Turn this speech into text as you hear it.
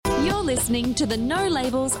You're listening to the No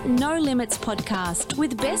Labels, No Limits podcast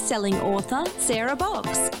with best-selling author Sarah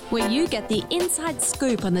Box, where you get the inside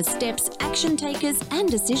scoop on the steps action takers and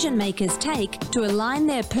decision makers take to align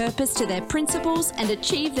their purpose to their principles and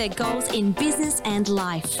achieve their goals in business and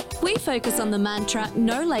life. We focus on the mantra,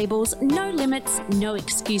 no labels, no limits, no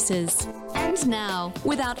excuses. And now,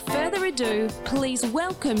 without further ado, please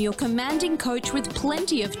welcome your commanding coach with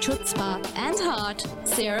plenty of chutzpah and heart,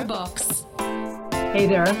 Sarah Box. Hey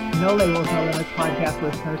there, No Labels, No Limits podcast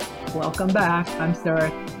listeners. Welcome back. I'm Sarah,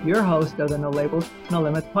 your host of the No Labels, No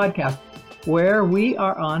Limits podcast, where we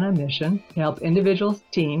are on a mission to help individuals,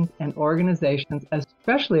 teams, and organizations,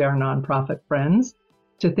 especially our nonprofit friends,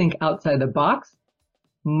 to think outside the box,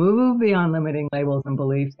 move beyond limiting labels and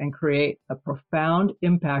beliefs, and create a profound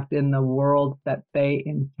impact in the world that they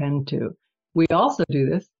intend to. We also do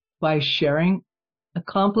this by sharing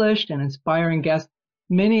accomplished and inspiring guests,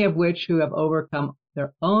 many of which who have overcome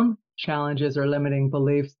their own challenges or limiting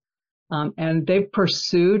beliefs, and they've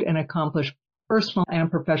pursued and accomplished personal and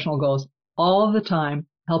professional goals all the time,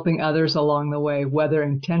 helping others along the way, whether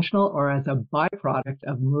intentional or as a byproduct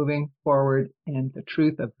of moving forward in the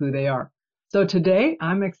truth of who they are. So today,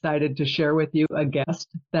 I'm excited to share with you a guest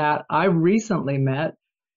that I recently met.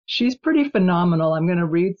 She's pretty phenomenal. I'm going to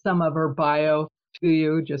read some of her bio to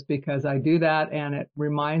you just because I do that, and it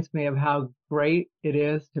reminds me of how great it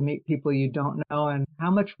is to meet people you don't know and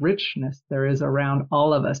how much richness there is around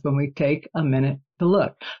all of us when we take a minute to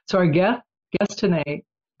look. So our guest today,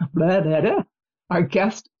 our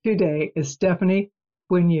guest today is Stephanie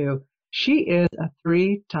Coueignoux. She is a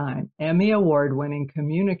 3-time Emmy Award-winning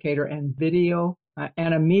communicator and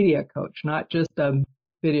and a media coach, not just a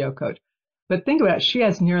video coach. But think about it, she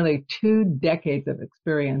has nearly 2 decades of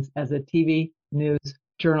experience as a TV news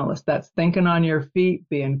journalist. That's thinking on your feet,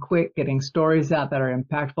 being quick, getting stories out that are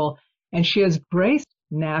impactful. And she has graced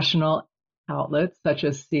national outlets such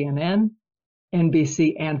as CNN,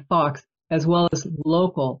 NBC, and Fox, as well as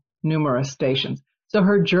local numerous stations. So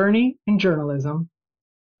her journey in journalism,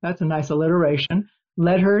 that's a nice alliteration,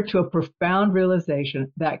 led her to a profound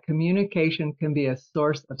realization that communication can be a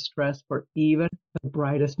source of stress for even the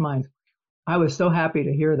brightest minds. I was so happy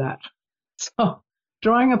to hear that. So,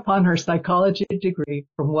 drawing upon her psychology degree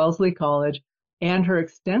from Wellesley College and her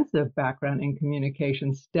extensive background in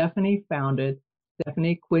communication, Stephanie founded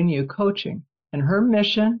Stephanie Coueignoux Coaching. And her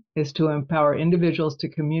mission is to empower individuals to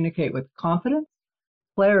communicate with confidence,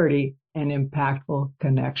 clarity, and impactful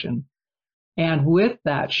connection. And with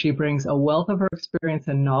that, she brings a wealth of her experience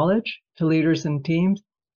and knowledge to leaders and teams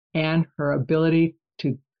and her ability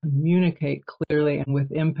to communicate clearly and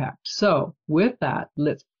with impact. So with that,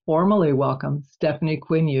 let's formally welcome Stephanie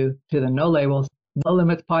Coueignoux to the No Labels, No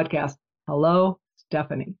Limits podcast. Hello,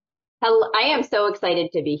 Stephanie. Hello. I am so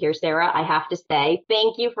excited to be here, Sarah. I have to say,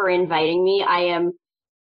 thank you for inviting me. I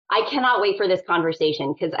cannot wait for this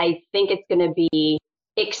conversation because I think it's going to be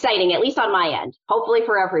exciting, at least on my end, hopefully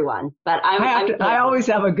for everyone. But I always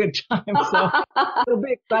have a good time, so it'll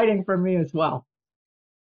be exciting for me as well.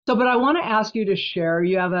 So, but I want to ask you to share,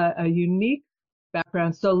 you have a unique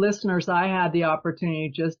background. So listeners, I had the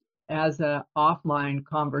opportunity just as an offline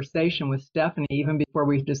conversation with Stephanie, even before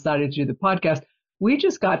we decided to do the podcast, we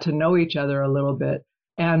just got to know each other a little bit.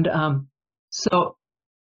 And so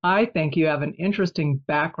I think you have an interesting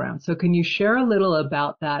background. So can you share a little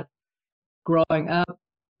about that growing up,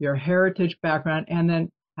 your heritage background, and then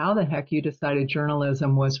how the heck you decided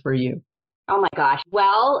journalism was for you? Oh my gosh.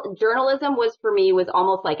 Well, journalism was for me was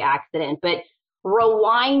almost like accident, but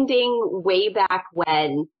rewinding way back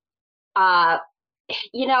when,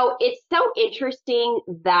 it's so interesting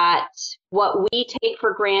that what we take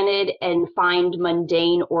for granted and find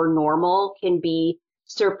mundane or normal can be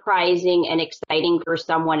surprising and exciting for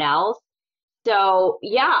someone else. So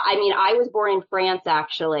yeah, I was born in France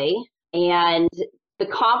actually, and the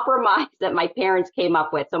compromise that my parents came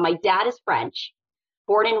up with. So my dad is French,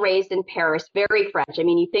 born and raised in Paris, very French.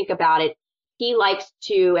 You think about it. He likes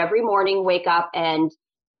to every morning wake up and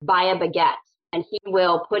buy a baguette, and he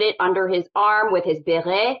will put it under his arm with his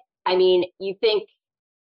beret. You think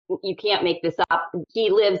you can't make this up.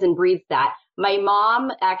 He lives and breathes that. My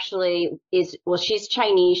mom actually she's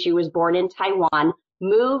Chinese. She was born in Taiwan,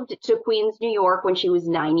 moved to Queens, New York when she was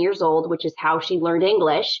 9 years old, which is how she learned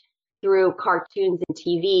English, through cartoons and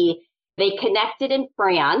TV. They connected in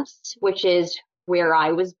France, which is where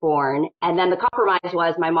I was born. And then the compromise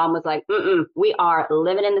was my mom was like, we are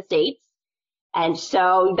living in the States. And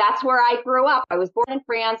so that's where I grew up. I was born in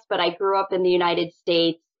France, but I grew up in the United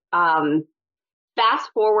States. Fast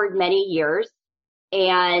forward many years,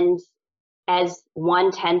 and as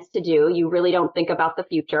one tends to do, you really don't think about the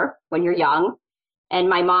future when you're young. And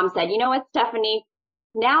my mom said, you know what, Stephanie,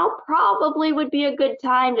 now probably would be a good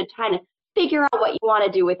time to kind of figure out what you want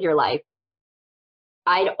to do with your life.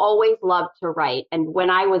 I'd always loved to write. And when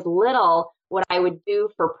I was little, what I would do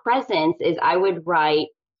for presents is I would write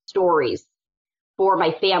stories for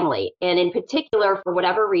my family. And in particular, for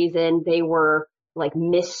whatever reason, they were like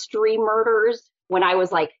mystery murders when I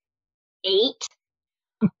was like 8.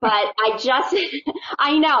 But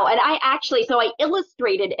I know. And so I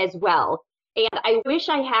illustrated as well. And I wish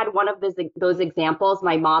I had one of those examples.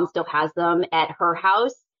 My mom still has them at her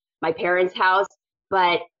house, my parents' house.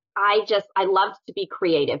 But I loved to be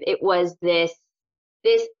creative. It was this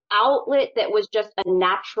outlet that was just a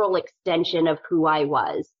natural extension of who I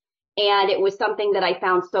was. And it was something that I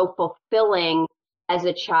found so fulfilling as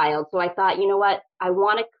a child. So I thought, you know what, I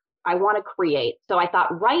want to create. So I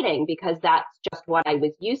thought writing, because that's just what I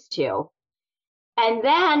was used to. And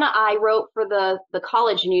then I wrote for the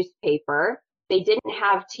college newspaper. They didn't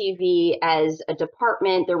have TV as a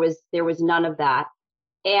department. There was none of that.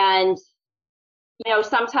 And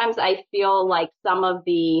sometimes I feel like some of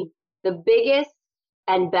the biggest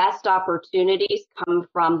and best opportunities come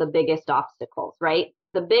from the biggest obstacles, right?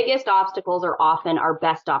 The biggest obstacles are often our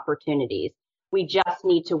best opportunities. We just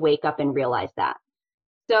need to wake up and realize that.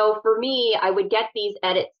 So for me, I would get these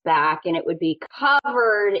edits back and it would be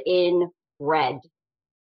covered in red.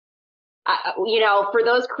 For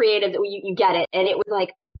those creatives, you get it. And it was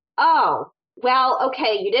like, oh, well,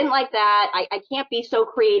 okay, you didn't like that. I can't be so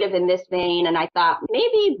creative in this vein. And I thought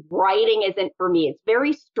maybe writing isn't for me. It's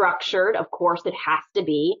very structured. Of course, it has to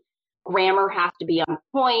be. Grammar has to be on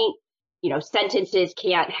point. Sentences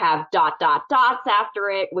can't have ... after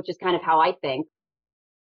it, which is kind of how I think.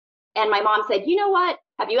 And my mom said, you know what?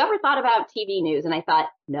 Have you ever thought about TV news? And I thought,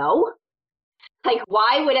 no. Like,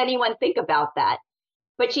 why would anyone think about that?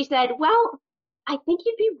 But she said, well, I think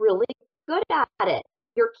you'd be really good at it.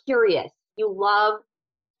 You're curious. You love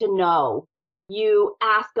to know. You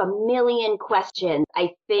ask a million questions.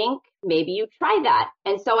 I think maybe you try that.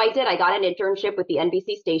 And so I did. I got an internship with the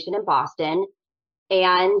NBC station in Boston,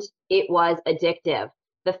 and it was addictive.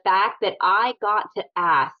 The fact that I got to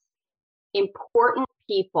ask important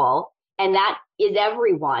people, and that is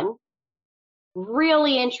everyone,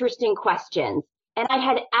 really interesting questions. And I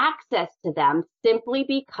had access to them simply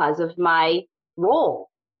because of my role.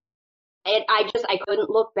 And I couldn't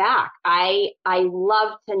look back. I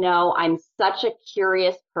love to know. I'm such a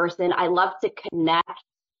curious person. I love to connect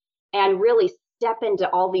and really step into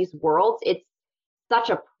all these worlds. It's such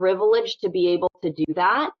a privilege to be able to do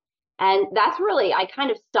that. And that's really, I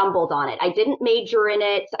kind of stumbled on it. I didn't major in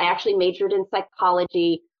it. I actually majored in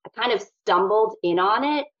psychology. I kind of stumbled in on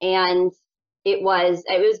it, and it was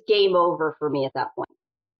game over for me at that point.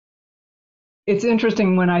 It's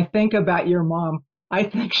interesting when I think about your mom. I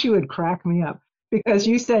think she would crack me up because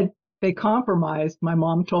you said they compromised. My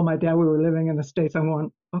mom told my dad we were living in the States. I'm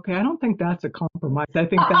going, okay, I don't think that's a compromise. I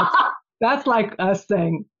think that's like us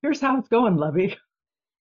saying, here's how it's going, lovey.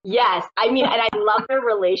 Yes. I mean, and I love their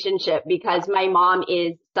relationship because my mom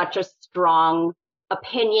is such a strong,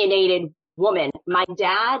 opinionated woman. My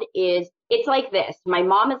dad it's like this. My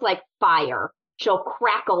mom is like fire. She'll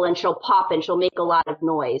crackle and she'll pop and she'll make a lot of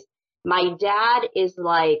noise. My dad is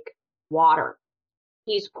like water.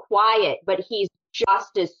 He's quiet, but he's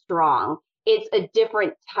just as strong. It's a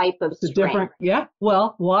different type of strength. Yeah.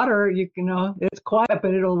 Well, water, it's quiet,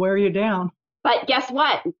 but it'll wear you down. But guess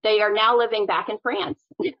what? They are now living back in France.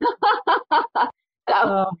 I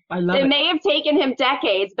love it. It may have taken him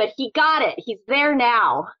decades, but he got it. He's there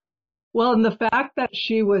now. Well, and the fact that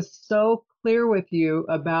she was so clear with you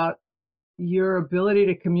about your ability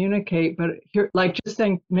to communicate, but like just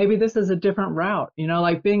saying, maybe this is a different route,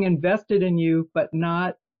 like being invested in you, but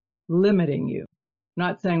not limiting you,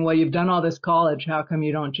 not saying, well, you've done all this college. How come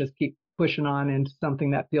you don't just keep pushing on into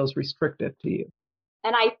something that feels restrictive to you?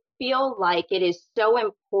 And I feel like it is so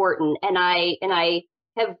important. And I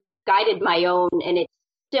have guided my own, and it's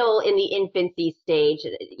still in the infancy stage,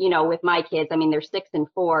 with my kids. I mean, they're 6 and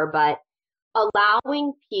 4, but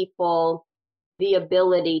allowing people the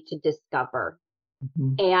ability to discover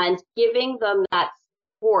and giving them that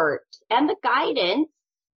support and the guidance,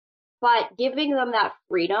 but giving them that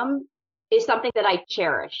freedom is something that I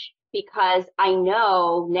cherish, because I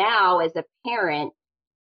know now as a parent,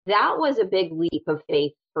 that was a big leap of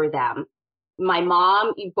faith for them. My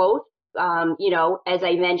mom, both, as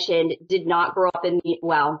I mentioned, did not grow up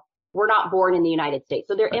we're not born in the United States.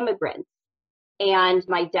 So they're immigrants. And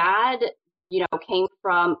my dad, came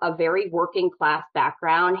from a very working class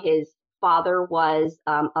background. His father was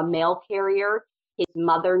a mail carrier. His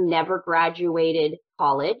mother never graduated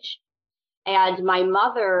college. And my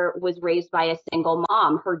mother was raised by a single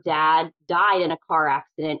mom. Her dad died in a car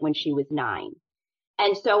accident when she was 9.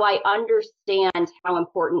 And so I understand how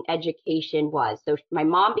important education was. So my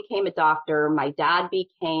mom became a doctor. My dad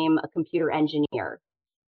became a computer engineer.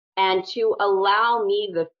 And to allow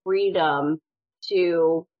me the freedom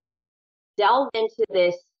to delve into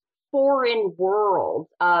this foreign world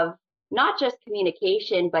of not just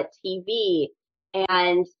communication, but TV.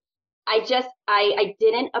 And I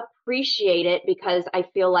didn't appreciate it because I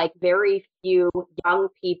feel like very few young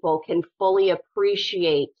people can fully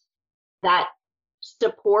appreciate that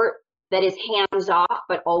support that is hands off,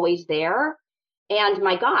 but always there. And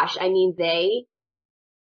my gosh, I mean, they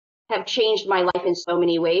have changed my life in so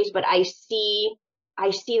many ways, but I see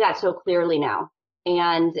that so clearly now.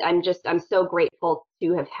 And I'm so grateful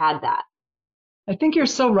to have had that. I think you're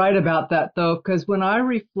so right about that, though, because when I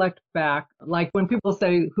reflect back, like when people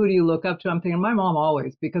say, who do you look up to? I'm thinking my mom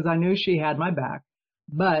always, because I knew she had my back,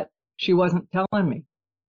 but she wasn't telling me.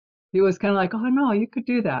 She was kind of like, oh, no, you could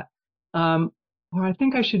do that. Or I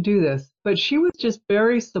think I should do this. But she was just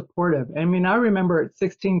very supportive. I mean, I remember at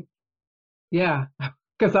 16, yeah,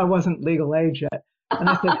 because I wasn't legal age yet. And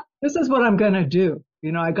I said, this is what I'm going to do.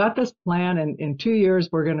 You know, I got this plan, and in 2 years,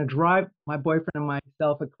 we're going to drive, my boyfriend and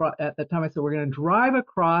myself, across, at the time I said, we're going to drive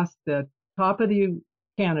across the top of the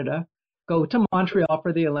Canada, go to Montreal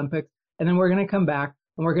for the Olympics, and then we're going to come back,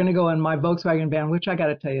 and we're going to go in my Volkswagen van, which I got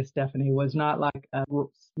to tell you, Stephanie, was not like a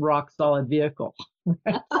rock solid vehicle.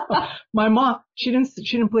 So my mom, she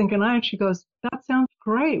didn't blink an eye, and she goes, that sounds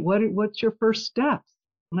great. What's your first steps?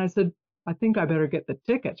 And I said, I think I better get the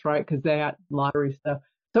tickets, right? Because they had lottery stuff.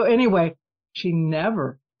 So anyway, she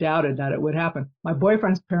never doubted that it would happen. My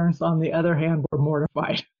boyfriend's parents, on the other hand, were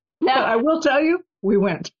mortified. No. But I will tell you, we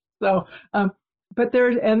went. So, but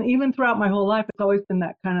and even throughout my whole life, it's always been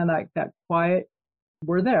that kind of like that quiet,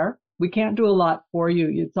 we're there. We can't do a lot for you.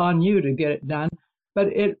 It's on you to get it done. But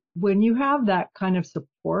when you have that kind of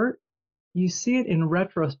support, you see it in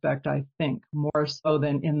retrospect, I think, more so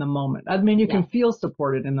than in the moment. I mean, you can feel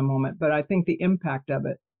supported in the moment, but I think the impact of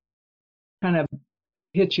it kind of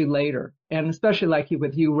hits you later, and especially like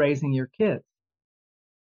with you raising your kids.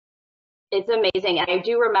 It's amazing. And I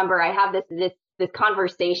do remember I have this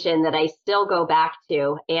conversation that I still go back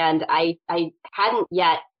to, and I hadn't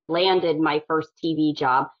yet landed my first TV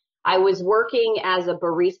job. I was working as a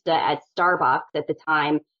barista at Starbucks at the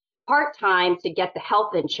time, part-time to get the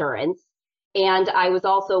health insurance. And I was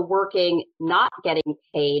also working, not getting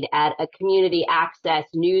paid, at a community access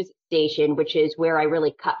news station, which is where I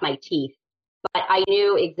really cut my teeth. But I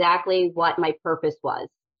knew exactly what my purpose was.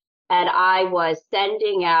 And I was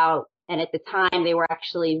sending out, and at the time they were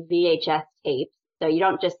actually VHS tapes. So you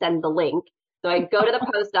don't just send the link. So I'd go to the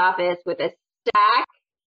post office with a stack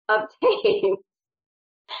of tapes,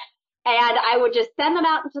 and I would just send them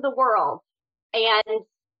out into the world and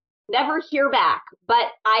never hear back. But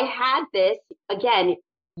I had this, again,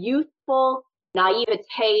 youthful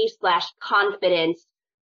naivete / confidence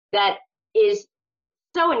that is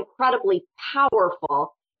so incredibly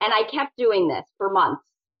powerful. And I kept doing this for months.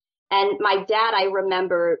 And my dad, I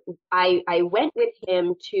remember, I went with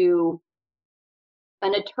him to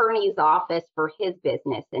an attorney's office for his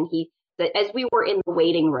business. And he said, as we were in the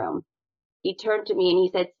waiting room, he turned to me and he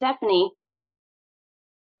said, Stephanie,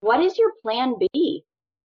 what is your plan B?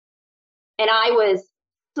 And I was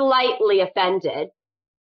slightly offended.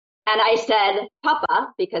 And I said,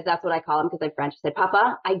 Papa, because that's what I call him because I'm French. I said,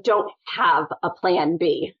 Papa, I don't have a plan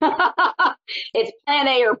B. It's plan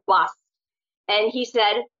A or bust. And he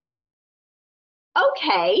said,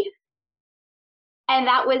 okay. And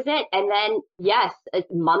that was it. And then, yes,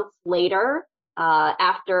 months later,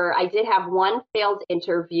 after I did have one failed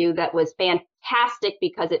interview that was fantastic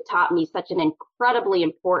because it taught me such an incredibly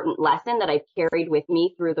important lesson that I've carried with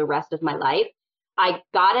me through the rest of my life. I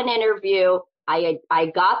got an interview. I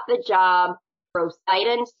got the job, drove sight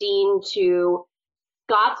unseen to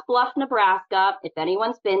Scottsbluff, Nebraska. If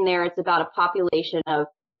anyone's been there, it's about a population of,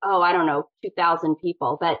 2,000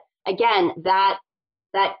 people. But again, that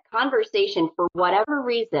conversation, for whatever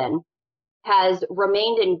reason, has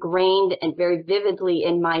remained ingrained and very vividly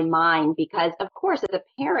in my mind because, of course, as a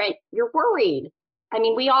parent, you're worried. I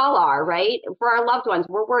mean, we all are, right? For our loved ones,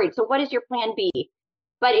 we're worried. So what is your plan B?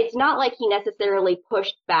 But it's not like he necessarily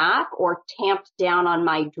pushed back or tamped down on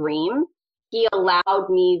my dream. He allowed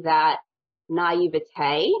me that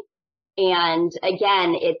naivete. And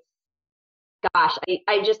again,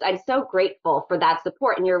 I'm so grateful for that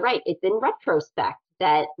support. And you're right, it's in retrospect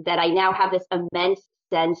that I now have this immense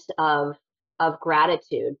sense of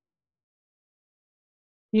gratitude.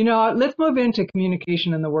 Let's move into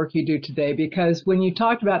communication and the work you do today, because when you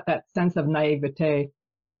talked about that sense of naivete,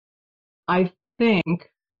 I think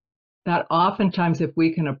that oftentimes if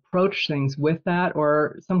we can approach things with that,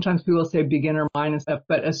 or sometimes people say beginner mind and stuff,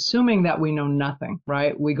 but assuming that we know nothing,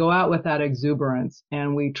 right? We go out with that exuberance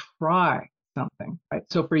and we try something, right?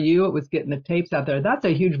 So for you, it was getting the tapes out there. That's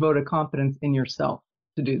a huge vote of confidence in yourself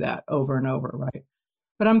to do that over and over, right?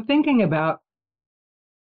 But I'm thinking about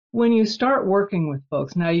when you start working with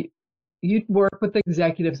folks, now you work with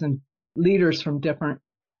executives and leaders from different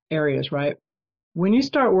areas, right? When you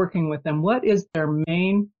start working with them, what is their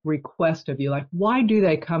main request of you? Like, why do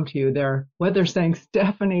they come to you? What they're saying,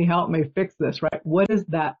 Stephanie, help me fix this, right? What is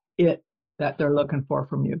that they're looking for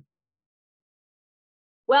from you?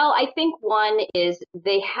 Well, I think one is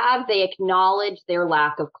they acknowledge their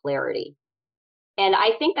lack of clarity. And I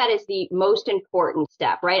think that is the most important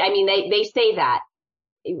step, right? I mean, they say that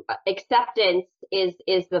acceptance is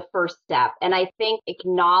the first step. And I think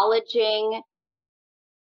acknowledging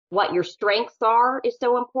what your strengths are is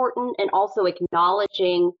so important, and also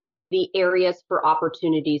acknowledging the areas for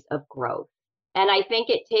opportunities of growth. And I think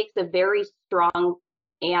it takes a very strong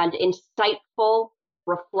and insightful,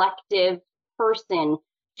 reflective person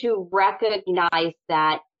to recognize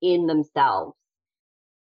that in themselves.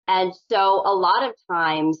 And so a lot of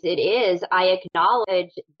times I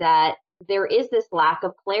acknowledge that there is this lack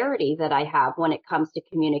of clarity that I have when it comes to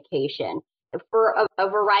communication for a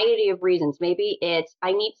variety of reasons. Maybe it's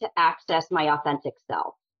I need to access my authentic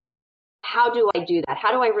self. How do I do that?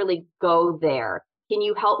 How do I really go there? Can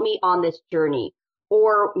you help me on this journey?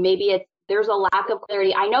 Or maybe there's a lack of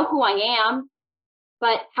clarity. I know who I am,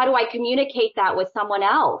 but how do I communicate that with someone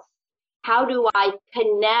else? How do I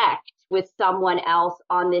connect with someone else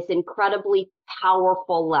on this incredibly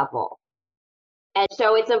powerful level? And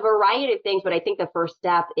so it's a variety of things, but I think the first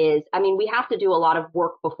step is, we have to do a lot of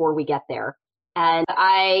work before we get there. And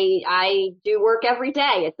I do work every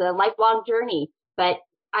day. It's a lifelong journey, but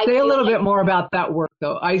Say a little bit more about that work,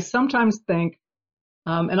 though. I sometimes think,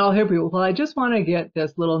 and I'll hear people, well, I just want to get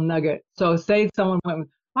this little nugget. So say someone went,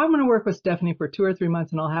 I'm going to work with Stephanie for 2 or 3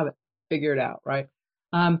 months and I'll have it figured out, right?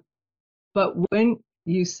 But when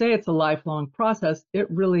you say it's a lifelong process, it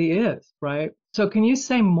really is, right? So can you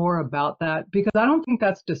say more about that? Because I don't think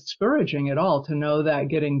that's discouraging at all to know that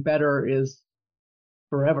getting better is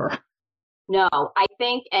forever. No, I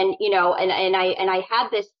think, and I had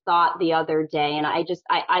this thought the other day, and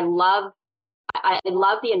I love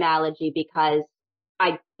the analogy because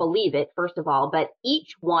I believe it, first of all, but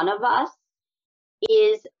each one of us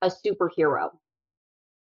is a superhero.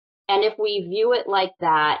 And if we view it like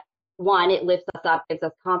that, one, it lifts us up, gives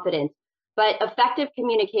us confidence, but effective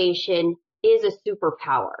communication is a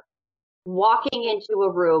superpower. Walking into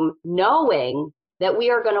a room knowing that we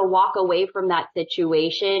are going to walk away from that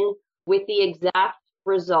situation with the exact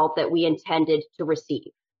result that we intended to receive.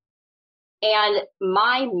 And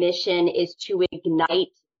my mission is to ignite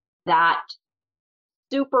that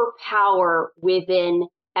superpower within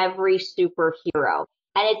every superhero.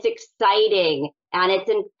 And it's exciting and it's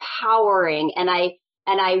empowering. And I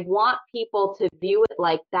want people to view it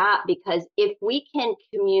like that, because if we can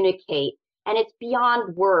communicate, and it's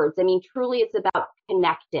beyond words, truly it's about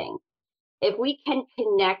connecting. If we can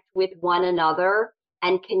connect with one another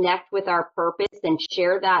and connect with our purpose and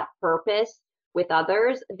share that purpose with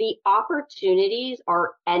others, the opportunities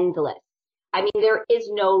are endless. There is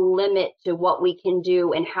no limit to what we can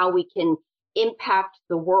do and how we can impact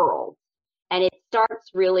the world. And it starts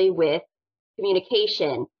really with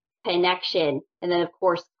communication, connection, and then, of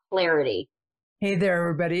course, clarity. Hey there,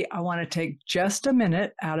 everybody. I want to take just a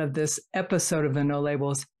minute out of this episode of the No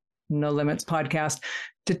Labels, No Limits podcast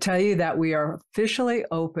to tell you that we are officially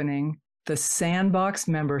opening the Sandbox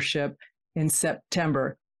membership in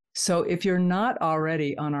September. So if you're not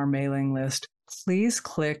already on our mailing list, please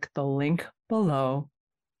click the link below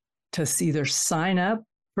to either sign up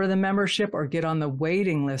for the membership or get on the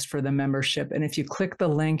waiting list for the membership. And if you click the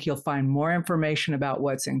link, you'll find more information about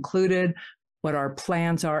what's included, what our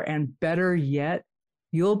plans are, and better yet,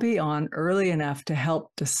 you'll be on early enough to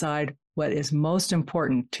help decide what is most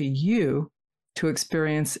important to you to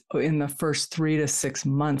experience in the first 3 to 6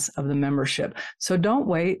 months of the membership. So don't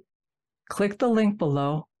wait. Click the link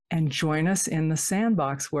below and join us in the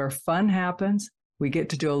Sandbox, where fun happens. We get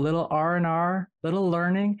to do a little R&R, little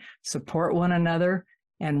learning, support one another,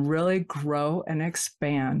 and really grow and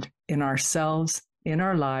expand in ourselves, in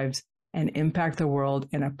our lives, and impact the world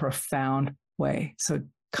in a profound way. So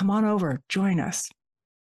come on over, join us.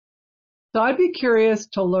 So I'd be curious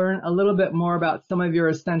to learn a little bit more about some of your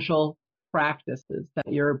essential practices that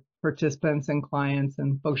your participants and clients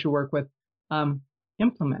and folks you work with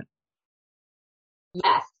implement?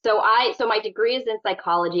 Yes. So my degree is in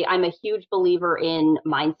psychology. I'm a huge believer in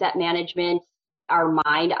mindset management. Our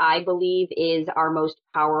mind, I believe, is our most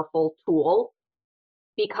powerful tool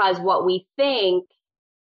because what we think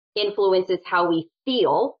influences how we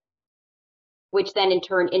feel, which then in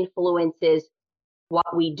turn influences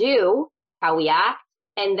what we do, how we act,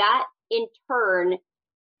 and that in turn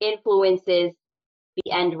influences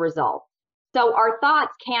the end result. So our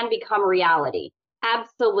thoughts can become reality.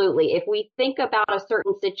 Absolutely. If we think about a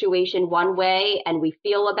certain situation one way and we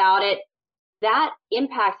feel about it, that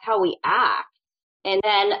impacts how we act. And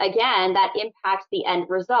then again, that impacts the end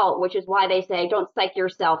result, which is why they say don't psych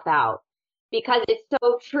yourself out. Because it's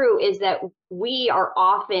so true is that we are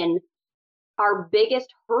often our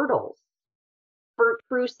biggest hurdles for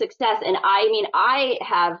true success. And I mean, I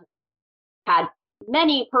have had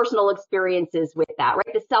many personal experiences with that,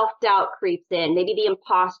 right? The self-doubt creeps in, maybe the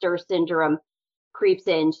imposter syndrome creeps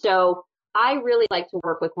in. So I really like to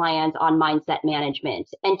work with clients on mindset management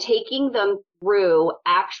and taking them through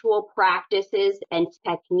actual practices and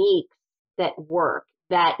techniques that work,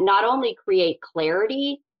 that not only create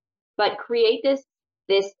clarity, but create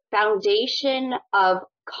this foundation of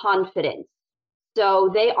confidence. So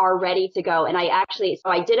they are ready to go. And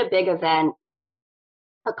I did a big event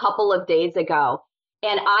a couple of days ago,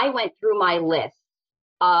 and I went through my list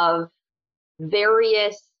of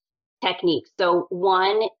various techniques. So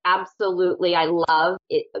one, absolutely, I love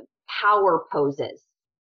it, power poses.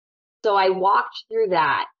 So I walked through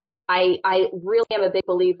that. I really am a big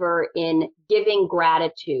believer in giving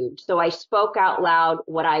gratitude. So I spoke out loud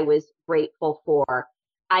what I was grateful for.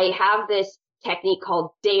 I have this technique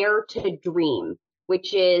called Dare to Dream,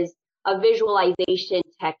 which is a visualization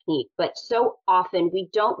technique. But so often we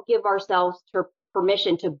don't give ourselves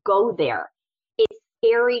permission to go there. It's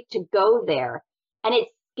scary to go there. And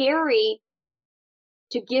it's scary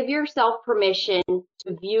to give yourself permission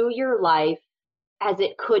to view your life as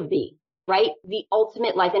it could be, right? The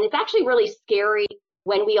ultimate life. And it's actually really scary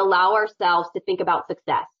when we allow ourselves to think about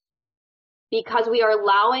success because we are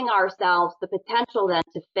allowing ourselves the potential then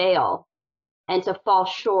to fail and to fall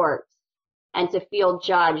short and to feel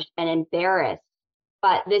judged and embarrassed.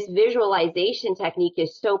 But this visualization technique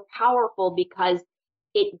is so powerful because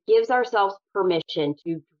it gives ourselves permission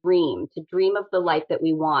to dream of the life that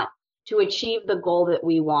we want, to achieve the goal that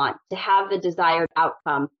we want, to have the desired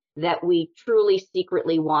outcome that we truly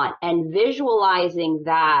secretly want. And visualizing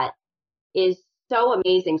that is so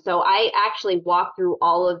amazing. So I actually walk through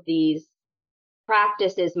all of these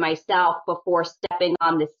practices myself before stepping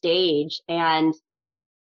on the stage. And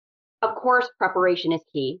of course, preparation is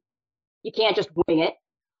key. You can't just wing it.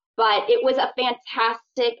 But it was a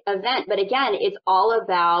fantastic event. But again, it's all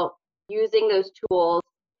about using those tools,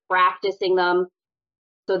 practicing them.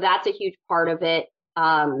 So that's a huge part of it.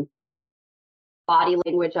 Body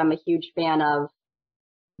language, I'm a huge fan of.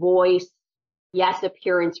 Voice, yes,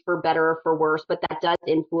 appearance for better or for worse, but that does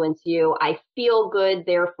influence you. I feel good,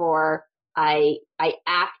 therefore I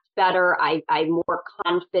act better. I'm more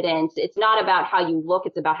confident. It's not about how you look,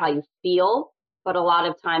 it's about how you feel. But a lot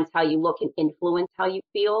of times how you look can influence how you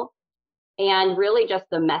feel. And really just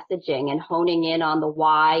the messaging and honing in on the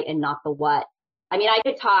why and not the what. I mean, I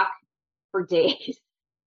could talk for days,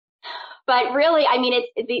 but really, I mean,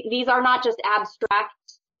 these are not just abstract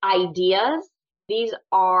ideas. These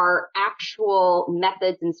are actual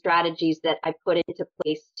methods and strategies that I put into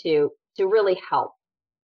place to really help.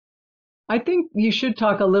 I think you should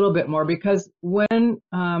talk a little bit more because when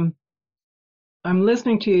I'm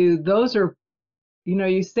listening to you, those are,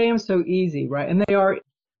 you say them so easy, right? And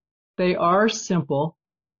they are simple,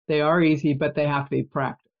 they are easy, but they have to be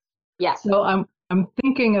practiced. Yes. So I'm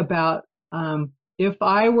thinking about if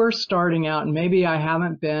I were starting out and maybe I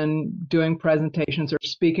haven't been doing presentations or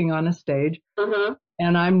speaking on a stage, Mm-hmm.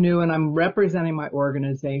 and I'm new and I'm representing my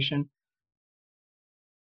organization.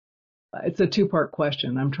 It's a two-part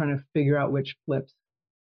question. I'm trying to figure out which flips.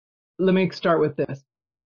 Let me start with this.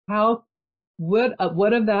 What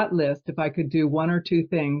of that list, if I could do one or two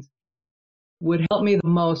things, would help me the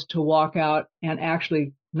most to walk out and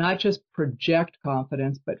actually not just project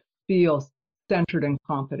confidence, but feel centered and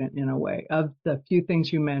confident in a way? Of the few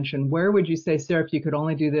things you mentioned, where would you say, Sarah, if you could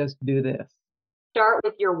only do this, do this? Start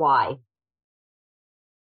with your why.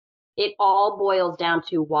 It all boils down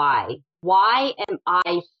to why. Why am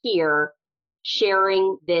I here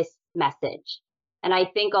sharing this message? And I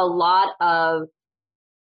think a lot of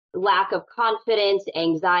lack of confidence,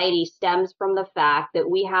 anxiety stems from the fact that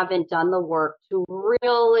we haven't done the work to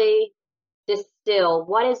really distill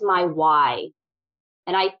what is my why.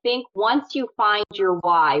 And I think once you find your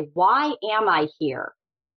why am I here?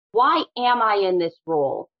 Why am I in this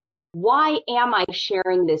role? Why am I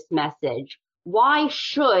sharing this message? Why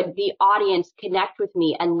should the audience connect with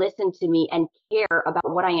me and listen to me and care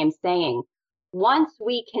about what I am saying? Once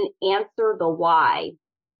we can answer the why,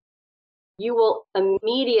 you will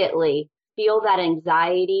immediately feel that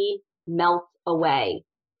anxiety melt away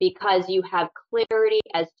because you have clarity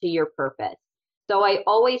as to your purpose. So I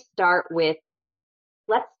always start with,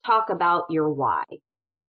 let's talk about your why.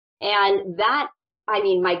 And that, I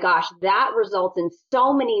mean, my gosh, that results in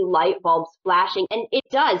so many light bulbs flashing. And it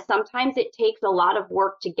does. Sometimes it takes a lot of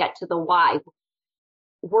work to get to the why.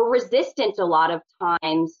 We're resistant a lot of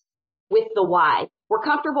times with the why. We're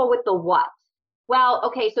comfortable with the what. Well,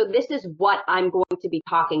 okay, so this is what I'm going to be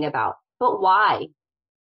talking about. But why?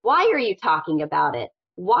 Why are you talking about it?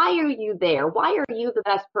 Why are you there? Why are you the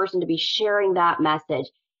best person to be sharing that message?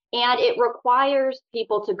 And it requires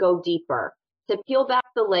people to go deeper, to peel back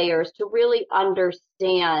the layers, to really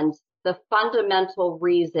understand the fundamental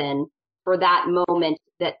reason for that moment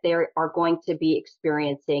that they are going to be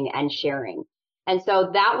experiencing and sharing. And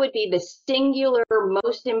so that would be the singular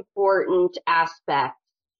most important aspect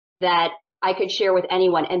that I could share with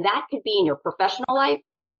anyone. And that could be in your professional life,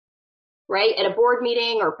 right? At a board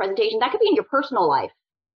meeting or presentation. That could be in your personal life.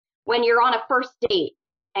 When you're on a first date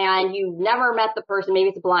and you've never met the person, maybe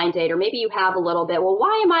it's a blind date, or maybe you have a little bit. Well,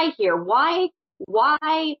 why am I here? Why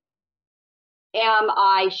am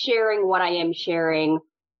I sharing what I am sharing?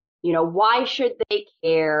 You know, why should they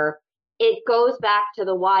care? It goes back to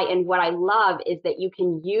the why. And what I love is that you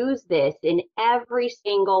can use this in every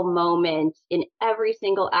single moment, in every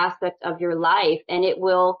single aspect of your life. And it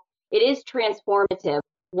is transformative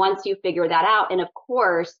once you figure that out. And of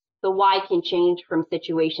course, the why can change from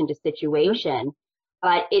situation to situation,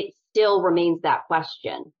 but it still remains that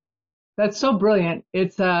question. That's so brilliant.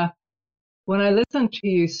 It's when I listen to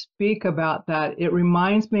you speak about that, it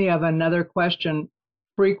reminds me of another question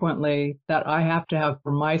frequently that I have to have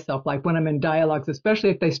for myself, like when I'm in dialogues,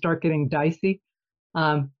 especially if they start getting dicey,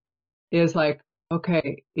 is like,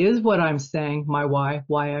 okay, is what I'm saying, my why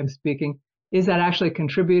I'm speaking, is that actually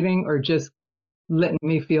contributing or just letting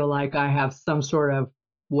me feel like I have some sort of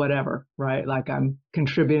whatever, right? Like I'm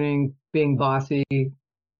contributing, being bossy,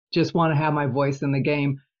 just want to have my voice in the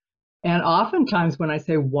game. And oftentimes when I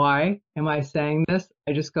say, why am I saying this?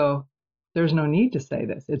 I just go, there's no need to say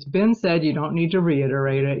this. It's been said. You don't need to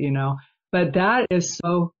reiterate it, you know, but that is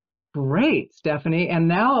so great, Stephanie. And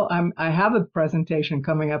now I have a presentation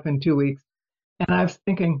coming up in 2 weeks, and I was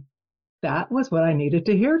thinking that was what I needed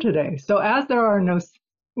to hear today. So as there are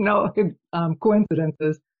no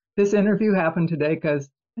coincidences, this interview happened today because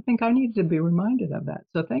I think I needed to be reminded of that.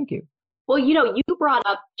 So thank you. Well, you know, you brought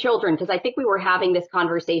up children because I think we were having this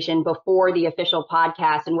conversation before the official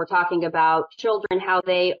podcast, and we're talking about children, how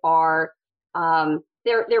they are,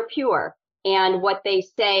 they're pure, and what they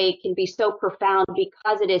say can be so profound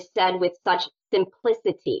because it is said with such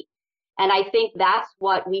simplicity. And I think that's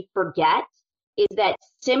what we forget, is that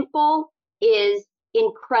simple is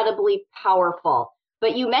incredibly powerful.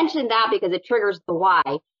 But you mentioned that because it triggers the why.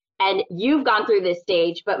 And you've gone through this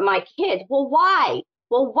stage, but my kids, well, why?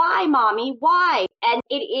 Well, why, mommy? Why? And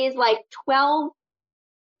it is like 12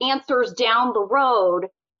 answers down the road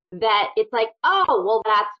that it's like, oh, well,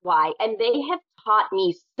 that's why. And they have taught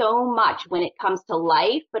me so much when it comes to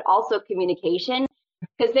life, but also communication,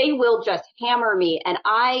 because they will just hammer me. And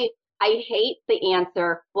I hate the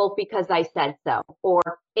answer, well, because I said so, or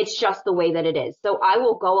it's just the way that it is. So I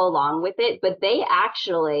will go along with it, but they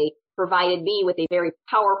actually provided me with a very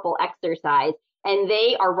powerful exercise, and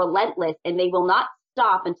they are relentless, and they will not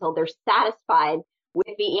stop until they're satisfied with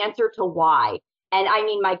the answer to why. And I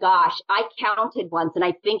mean, my gosh, I counted once, and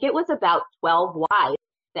I think it was about 12 whys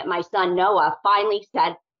that my son Noah finally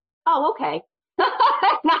said, oh, okay. And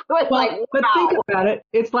I was Well, like, wow. but think about it.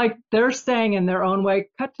 It's like they're saying in their own way,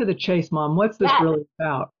 cut to the chase, Mom. What's this Yes. really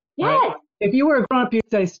about? Yes. Right? If you were a grown up, you'd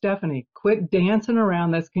say, Stephanie, quit dancing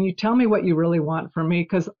around this. Can you tell me what you really want from me?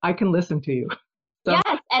 Because I can listen to you. So. Yes.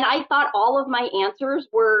 And I thought all of my answers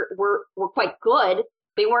were quite good.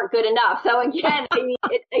 They weren't good enough. So again, I mean,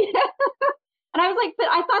 and I was like, but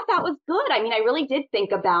I thought that was good. I mean, I really did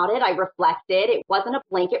think about it. I reflected. It wasn't a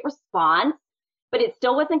blanket response, but it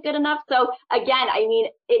still wasn't good enough. So again, I mean,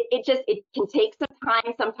 it can take some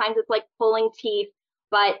time. Sometimes it's like pulling teeth,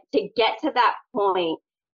 but to get to that point,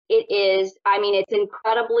 it's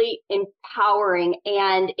incredibly empowering,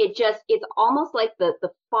 and it's almost like the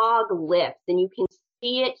fog lifts and you can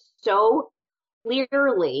see it so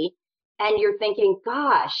clearly, and you're thinking,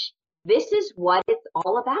 gosh, this is what it's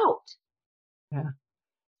all about. Yeah.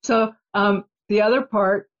 So the other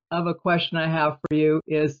part of a question I have for you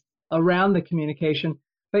is around the communication.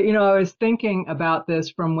 But, I was thinking about this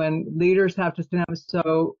from when leaders have to stand up.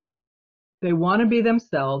 So they want to be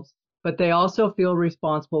themselves, but they also feel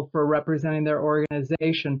responsible for representing their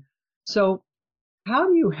organization. So how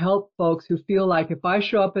do you help folks who feel like if I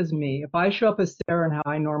show up as me, if I show up as Sarah and how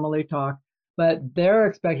I normally talk, but they're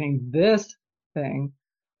expecting this thing,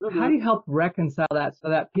 how do you help reconcile that so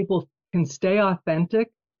that people can stay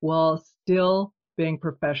authentic while still being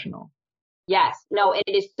professional? Yes, no, it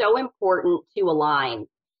is so important to align.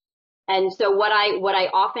 And so what I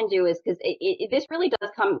often do is, because this really does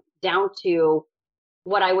come down to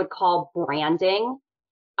what I would call branding.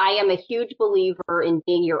 I am a huge believer in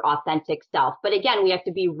being your authentic self. But again, we have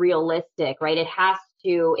to be realistic, right? It has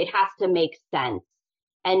to make sense.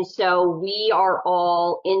 And so we are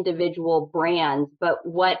all individual brands, but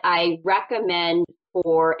what I recommend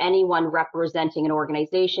for anyone representing an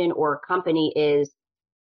organization or a company is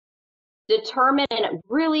determine and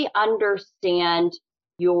really understand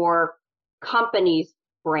your company's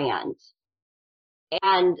brand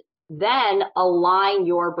and then align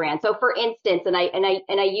your brand. So for instance, and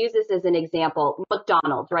I use this as an example,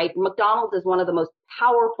 McDonald's, right? McDonald's is one of the most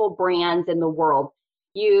powerful brands in the world.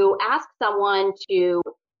 You ask someone to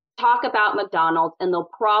talk about McDonald's and they'll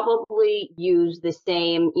probably use the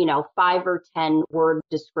same, 5 or 10 word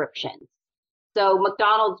descriptions. So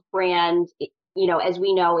McDonald's brand, as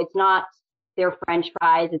we know, it's not their French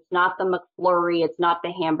fries, it's not the McFlurry, it's not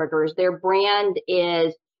the hamburgers. Their brand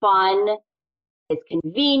is fun, it's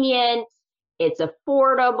convenient, it's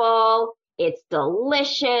affordable, it's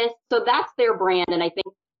delicious. So that's their brand. And I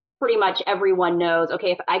think pretty much everyone knows,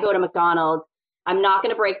 okay, if I go to McDonald's, I'm not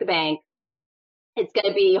going to break the bank. It's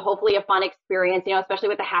going to be hopefully a fun experience, especially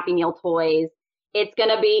with the Happy Meal toys. It's going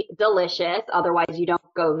to be delicious. Otherwise, you don't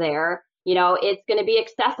go there. It's going to be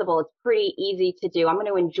accessible. It's pretty easy to do. I'm going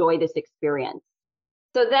to enjoy this experience.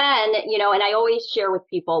 So then, and I always share with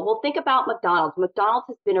people, well, think about McDonald's. McDonald's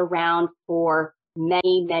has been around for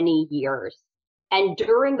many, many years. And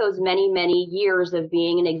during those many, many years of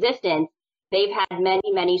being in existence, they've had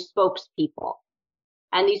many, many spokespeople.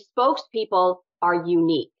 And these spokespeople are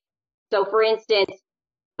unique. So for instance,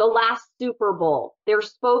 the last Super Bowl, their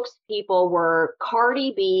spokespeople were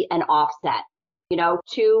Cardi B and Offset,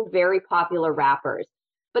 two very popular rappers.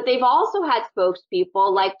 But they've also had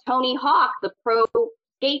spokespeople like Tony Hawk, the pro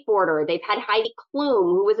skateboarder. They've had Heidi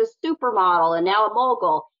Klum, who was a supermodel and now a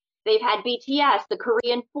mogul. They've had BTS, the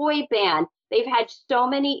Korean boy band. They've had so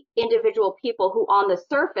many individual people who on the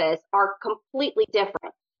surface are completely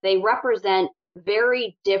different. They represent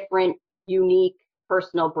very different, unique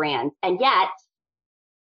personal brands. And yet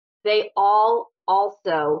they all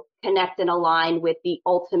also connect and align with the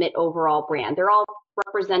ultimate overall brand. They're all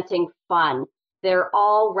representing fun. They're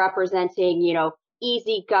all representing,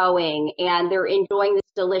 easygoing, and they're enjoying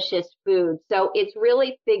this delicious food. So it's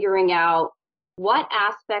really figuring out what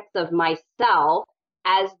aspects of myself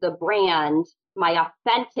as the brand, my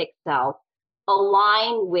authentic self,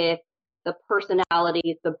 align with the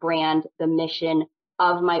personality, the brand, the mission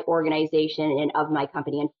of my organization and of my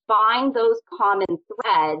company, and find those common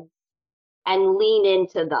threads and lean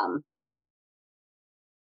into them.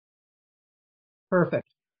 Perfect.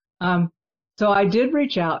 So I did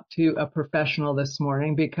reach out to a professional this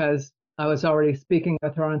morning because I was already speaking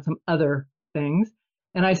with her on some other things.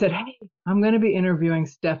 And I said, hey, I'm going to be interviewing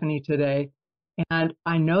Stephanie today. And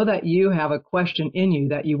I know that you have a question in you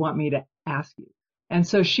that you want me to ask you. And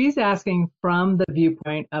so she's asking from the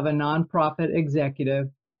viewpoint of a nonprofit executive,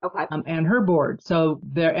 okay, and her board. So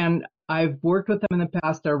and I've worked with them in the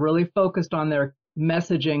past. They're really focused on their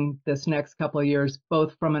messaging this next couple of years,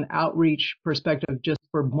 both from an outreach perspective, just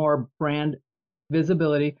for more brand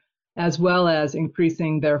visibility, as well as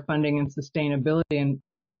increasing their funding and sustainability and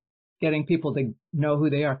getting people to know who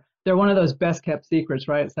they are. They're one of those best kept secrets,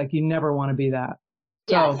 right? It's like you never want to be that.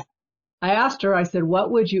 Yes. So I asked her, I said,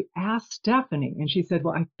 what would you ask Stephanie? And she said,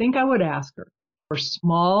 well, I think I would ask her, for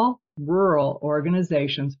small rural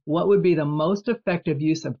organizations, what would be the most effective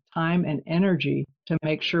use of time and energy to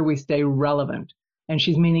make sure we stay relevant? And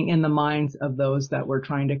she's meaning in the minds of those that we're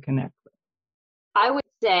trying to connect with. I would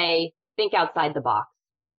say think outside the box.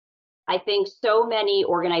 I think so many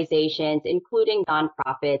organizations, including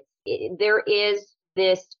nonprofits, there is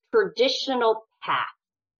this traditional path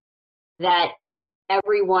that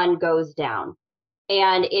everyone goes down.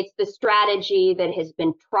 And it's the strategy that has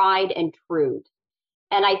been tried and true.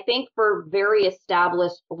 And I think for very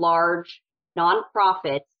established, large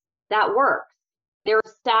nonprofits, that works. They're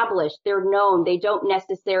established, they're known, they don't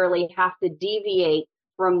necessarily have to deviate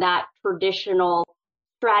from that traditional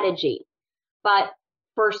strategy. But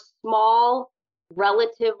for small,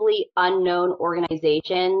 relatively unknown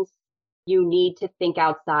organizations, you need to think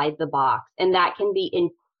outside the box. And that can be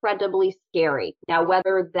incredibly scary. Now,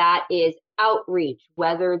 whether that is outreach,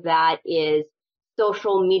 whether that is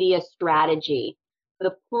social media strategy,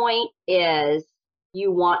 the point is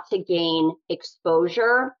you want to gain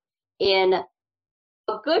exposure in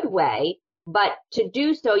a good way, but to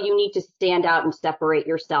do so, you need to stand out and separate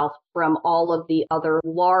yourself from all of the other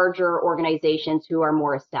larger organizations who are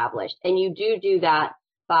more established. And you do that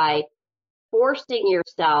by forcing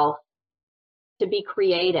yourself to be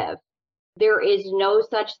creative. There is no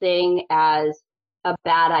such thing as a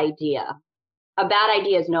bad idea. A bad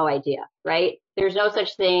idea is no idea, right? There's no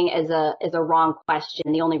such thing as a wrong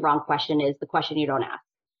question. The only wrong question is the question you don't ask.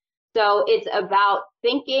 So it's about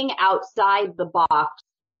thinking outside the box,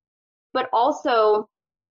 but also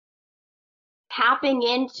tapping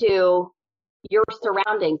into your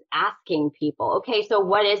surroundings, asking people, okay, so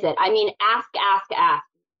what is it? I mean, ask.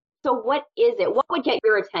 So what is it? What would get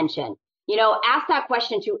your attention? Ask that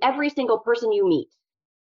question to every single person you meet.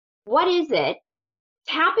 What is it?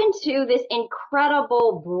 Tap into this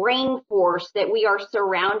incredible brain force that we are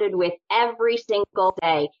surrounded with every single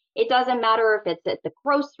day. It doesn't matter if it's at the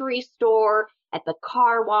grocery store, at the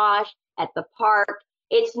car wash, at the park.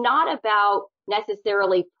 It's not about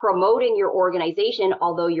necessarily promoting your organization,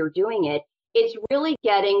 although you're doing it. It's really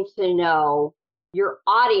getting to know your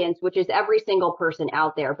audience, which is every single person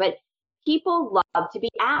out there. But people love to be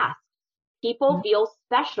asked. People feel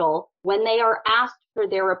special when they are asked for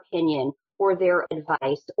their opinion or their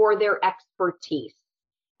advice or their expertise.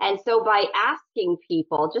 And so by asking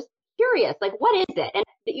people, just curious, like, what is it? And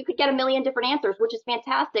you could get a million different answers, which is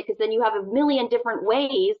fantastic, because then you have a million different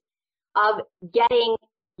ways of getting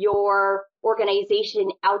your organization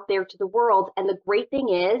out there to the world. And the great thing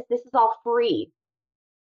is, this is all free.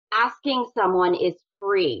 Asking someone is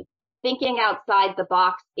free. Thinking outside the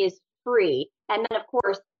box is free. And then, of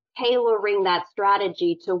course, tailoring that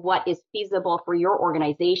strategy to what is feasible for your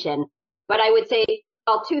organization. But I would say,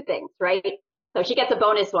 well, two things, right? So she gets a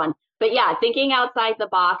bonus one. But yeah, thinking outside the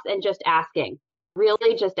box and just asking,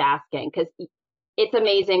 really just asking, because it's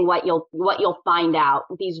amazing what you'll find out.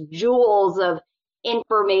 These jewels of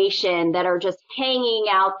information that are just hanging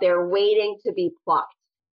out there waiting to be plucked.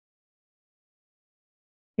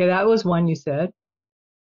 Okay, that was one you said.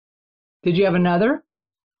 Did you have another?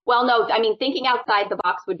 Well, no, I mean, thinking outside the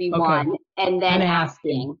box would be one, and then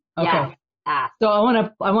asking. Okay. Yes, ask. So I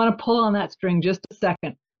want to pull on that string just a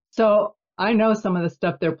second. So I know some of the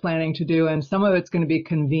stuff they're planning to do, and some of it's going to be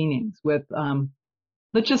convenings with,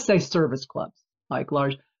 let's just say service clubs, like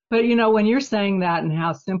large. But when you're saying that and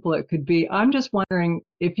how simple it could be, I'm just wondering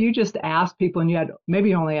if you just asked people, and maybe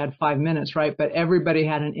you only had 5 minutes, right? But everybody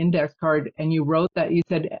had an index card, and you wrote that, you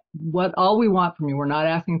said, all we want from you, we're not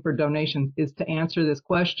asking for donations, is to answer this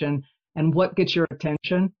question, and what gets your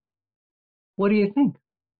attention? What do you think?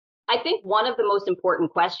 I think one of the most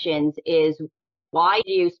important questions is, why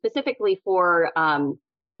do you, specifically for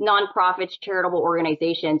nonprofits, charitable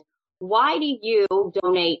organizations, why do you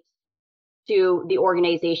donate to the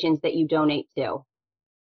organizations that you donate to?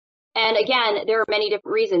 And again, there are many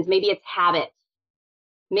different reasons. Maybe it's habit.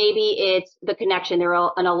 Maybe it's the connection. They're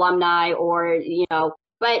an alumni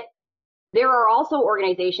but there are also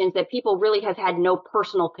organizations that people really have had no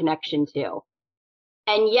personal connection to,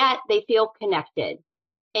 and yet they feel connected.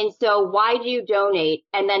 And so why do you donate?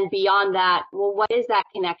 And then beyond that, well, what is that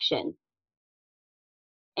connection?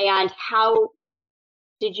 And how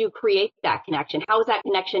did you create that connection? How is that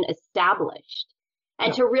connection established?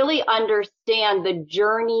 And to really understand the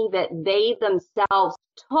journey that they themselves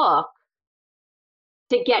took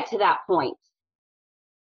to get to that point.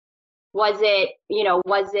 Was it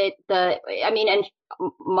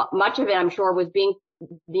much of it, I'm sure, was being,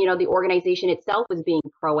 the organization itself was being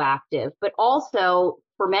proactive, but also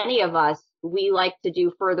for many of us, we like to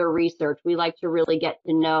do further research. We like to really get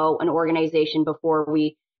to know an organization before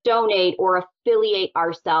we donate or affiliate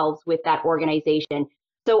ourselves with that organization.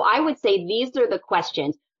 So I would say these are the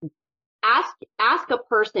questions. Ask a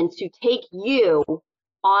person to take you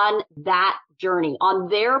on that journey, on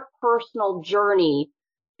their personal journey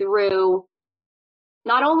through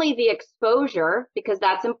not only the exposure, because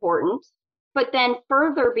that's important, but then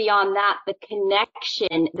further beyond that, the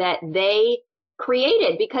connection that they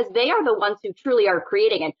created, because they are the ones who truly are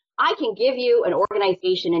creating it. I can give you an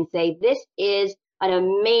organization and say, this is an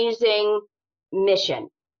amazing mission.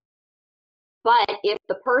 But if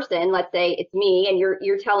the person, let's say it's me, and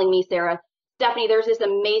you're telling me, Sarah, Stephanie, there's this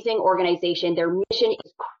amazing organization, their mission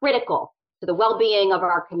is critical to the well-being of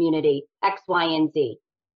our community, X, Y, and Z.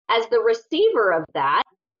 As the receiver of that,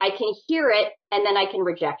 I can hear it and then I can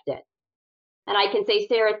reject it. And I can say,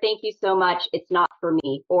 Sarah, thank you so much. It's not for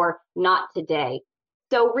me, or not today.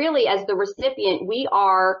 So really, as the recipient, we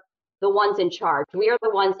are the ones in charge. We are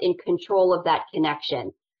the ones in control of that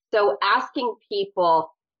connection. So asking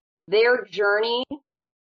people their journey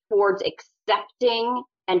towards accepting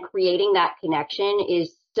and creating that connection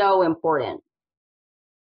is so important.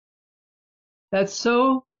 That's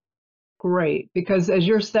so great, because as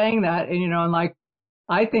you're saying that, and and like,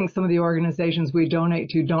 I think some of the organizations we donate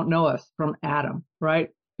to don't know us from Adam, right?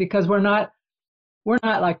 Because we're not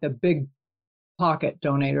like the big pocket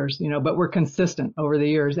donators, but we're consistent over the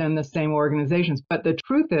years and the same organizations. But the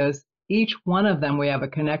truth is, each one of them we have a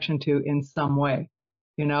connection to in some way,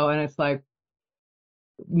 and it's like,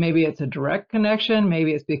 maybe it's a direct connection,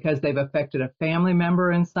 maybe it's because they've affected a family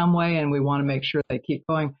member in some way and we want to make sure they keep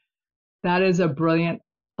going. That is a brilliant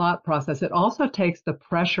thought process. It also takes the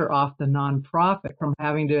pressure off the nonprofit from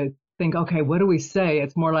having to think, okay, what do we say?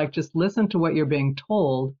 It's more like, just listen to what you're being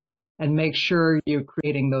told and make sure you're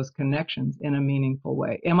creating those connections in a meaningful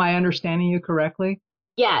way. Am I understanding you correctly?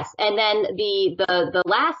 Yes. And then the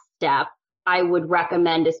last step I would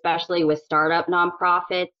recommend, especially with startup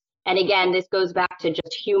nonprofits, and again, this goes back to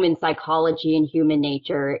just human psychology and human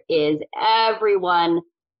nature, is everyone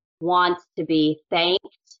wants to be thanked,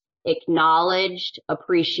 acknowledged,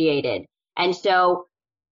 appreciated. And so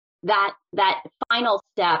that final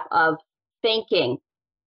step of thanking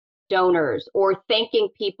donors or thanking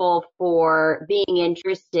people for being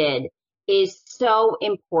interested is so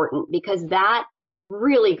important, because that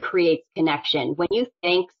really creates connection. When you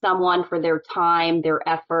thank someone for their time, their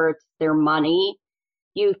efforts, their money,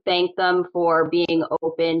 you thank them for being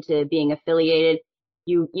open to being affiliated,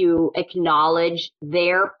 you acknowledge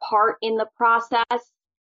their part in the process.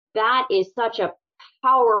 That is such a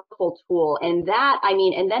powerful tool. And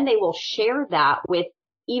and then they will share that with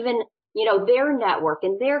even, their network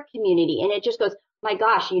and their community. And it just goes, my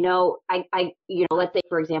gosh, let's say,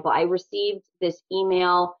 for example, I received this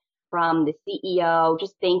email from the CEO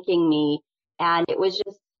just thanking me. And it was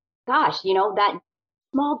just, gosh, that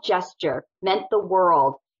small gesture meant the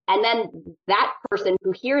world. And then that person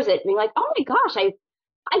who hears it being like, oh my gosh, I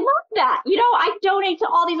love that. I donate to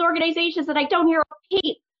all these organizations and I don't hear a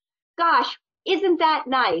peep. Gosh, isn't that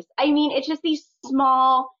nice? I mean, it's just these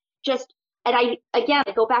small, and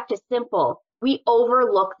I go back to simple. We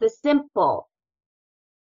overlook the simple.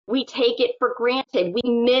 We take it for granted. We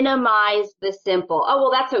minimize the simple. Oh,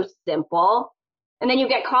 well, that's so simple. And then you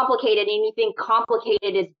get complicated and you think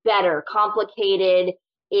complicated is better. Complicated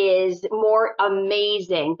is more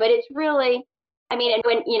amazing. But it's really, and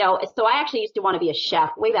when, so I actually used to want to be a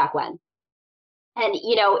chef way back when. And,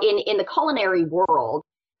 in the culinary world,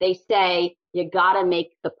 they say you got to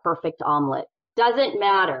make the perfect omelet. Doesn't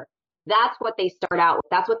matter. That's what they start out with.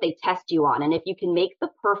 That's what they test you on. And if you can make the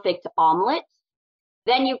perfect omelet,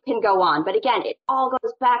 then you can go on. But again, it all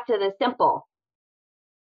goes back to the simple.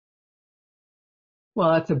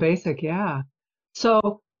 Well, that's a basic, yeah.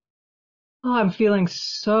 So, I'm feeling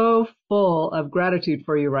so full of gratitude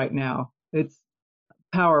for you right now. It's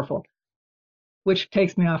powerful, which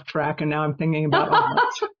takes me off track. And now I'm thinking about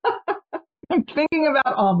omelets. I'm thinking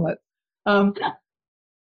about omelets.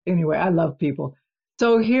 Anyway, I love people.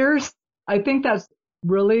 So I think that's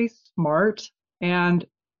really smart. And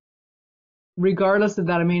regardless of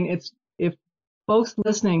that, if folks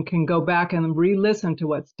listening can go back and re-listen to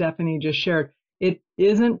what Stephanie just shared, it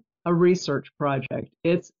isn't a research project.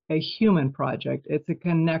 It's a human project. It's a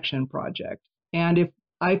connection project. And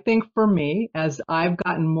I think for me, as I've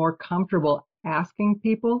gotten more comfortable asking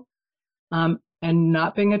people, and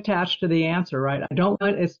not being attached to the answer, right?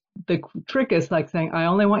 The trick is like saying, I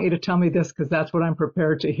only want you to tell me this because that's what I'm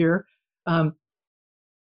prepared to hear.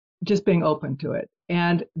 Just being open to it.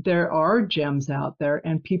 And there are gems out there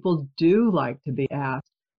and people do like to be asked.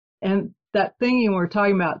 And that thing you were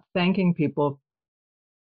talking about, thanking people,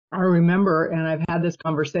 I remember, and I've had this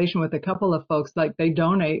conversation with a couple of folks, like they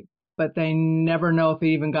donate, but they never know if it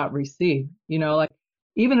even got received. Like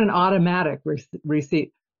even an automatic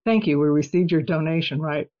receipt. Thank you. We received your donation,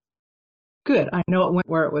 right? Good. I know it went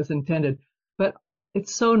where it was intended. But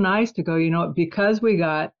it's so nice to go, because we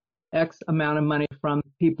got X amount of money from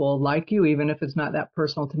people like you, even if it's not that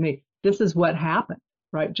personal to me, this is what happened,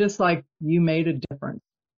 right? Just like you made a difference.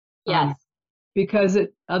 Yes. Because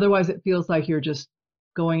otherwise it feels like you're just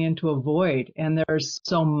going into a void. And there's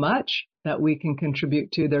so much that we can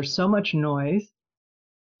contribute to. There's so much noise.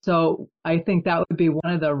 So I think that would be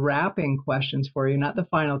one of the wrapping questions for you, not the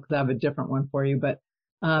final, because I have a different one for you, but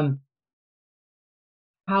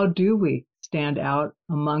how do we stand out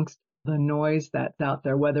amongst the noise that's out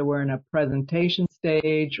there, whether we're in a presentation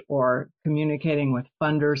stage or communicating with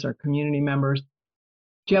funders or community members.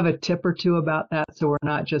 Do you have a tip or two about that so we're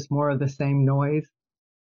not just more of the same noise?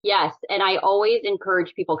 Yes. And I always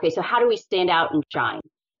encourage people, okay, so how do we stand out and shine?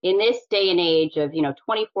 In this day and age of,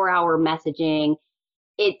 24-hour messaging,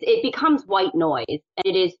 it becomes white noise, and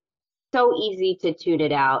it is so easy to tune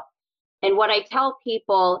it out. And what I tell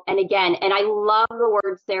people, and again, and I love the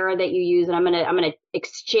word, Sarah, that you use, and I'm gonna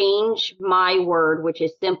exchange my word, which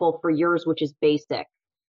is simple, for yours, which is basic,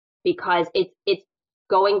 because it's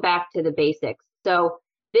going back to the basics. So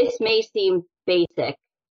this may seem basic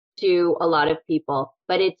to a lot of people,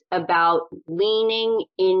 but it's about leaning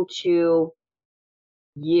into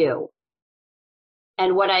you.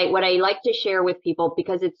 And what I like to share with people,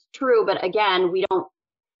 because it's true, but again, we don't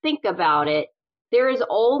think about it. There is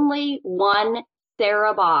only one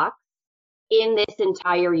Sarah Box in this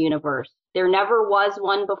entire universe. There never was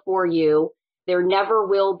one before you. There never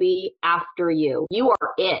will be after you. You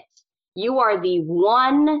are it. You are the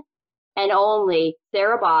one and only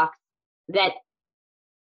Sarah Box that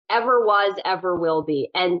ever was, ever will be.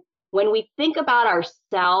 And when we think about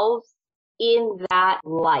ourselves in that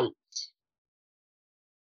light,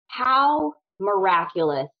 how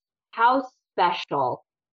miraculous, how special,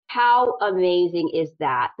 how amazing is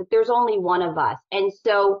that there's only one of us. And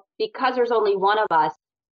so because there's only one of us,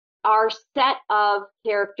 our set of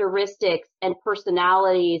characteristics and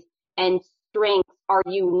personalities and strengths are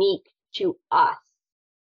unique to us.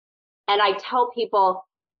 And I tell people,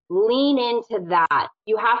 lean into that.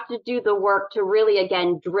 You have to do the work to really,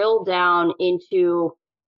 again, drill down into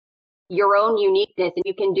your own uniqueness. And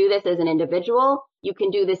you can do this as an individual. You can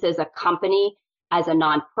do this as a company, as a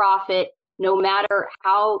nonprofit, no matter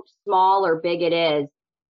how small or big it is.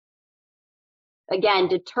 Again,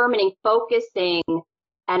 determining, focusing,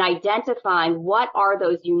 and identifying what are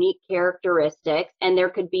those unique characteristics. And there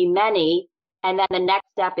could be many. And then the next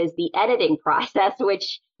step is the editing process,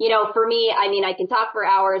 which, for me, I can talk for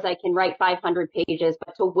hours, I can write 500 pages,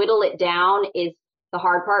 but to whittle it down is the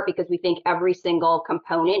hard part, because we think every single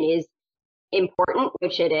component is important,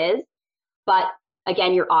 which it is. But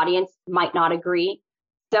again, your audience might not agree.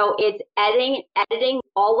 So it's editing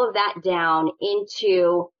all of that down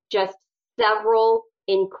into just several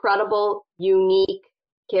incredible, unique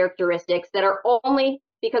characteristics that are only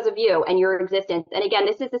because of you and your existence. And again,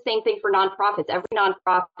 this is the same thing for nonprofits. Every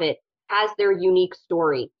nonprofit has their unique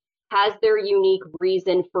story, has their unique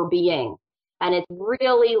reason for being. And it's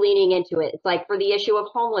really leaning into it. It's like for the issue of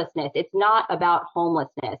homelessness, it's not about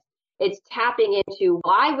homelessness. It's tapping into,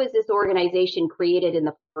 why was this organization created in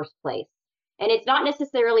the first place? And it's not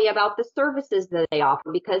necessarily about the services that they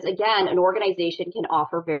offer, because again, an organization can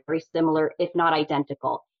offer very similar, if not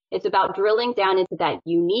identical. It's about drilling down into that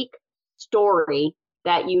unique story,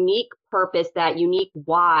 that unique purpose, that unique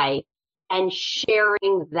why, and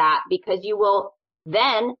sharing that, because you will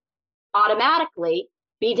then automatically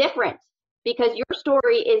be different, because your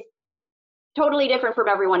story is totally different from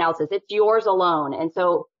everyone else's. It's yours alone. And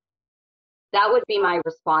so that would be my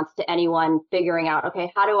response to anyone figuring out,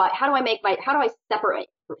 okay, how do I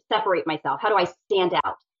separate myself? How do I stand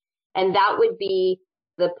out? And that would be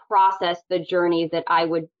the process, the journey that I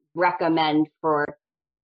would recommend for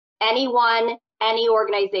anyone, any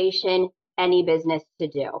organization, any business to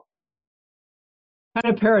do.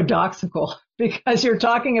 Kind of paradoxical, because you're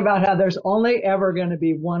talking about how there's only ever going to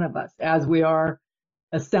be one of us, as we are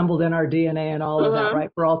assembled in our DNA and all of that, right,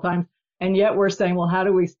 for all times. And yet we're saying, well, how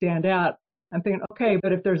do we stand out? I'm thinking, okay,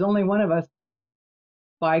 but if there's only one of us,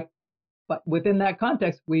 but within that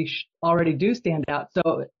context, we already do stand out.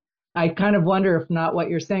 So I kind of wonder if not what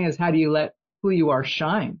you're saying is, how do you let who you are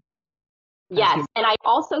shine? Yes. And I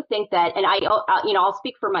also think that, and I'll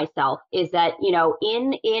speak for myself, is that,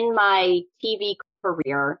 in my TV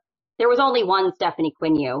career, there was only one Stephanie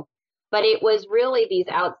Coueignoux, but it was really these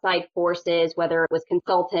outside forces, whether it was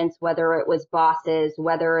consultants, whether it was bosses,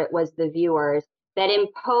 whether it was the viewers, that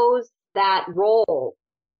imposed that role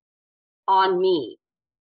on me.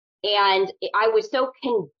 And I was so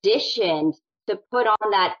conditioned to put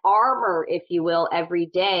on that armor, if you will, every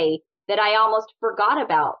day, that I almost forgot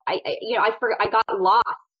about. I got lost.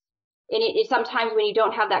 And sometimes when you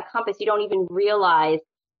don't have that compass, you don't even realize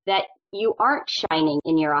that you aren't shining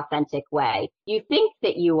in your authentic way. You think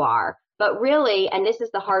that you are, but really, and this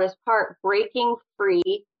is the hardest part, breaking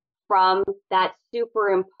free from that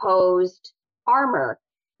superimposed armor.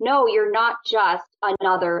 No, you're not just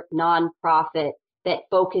another nonprofit that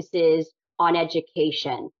focuses on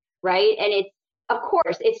education, right? And of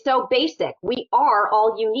course, it's so basic. We are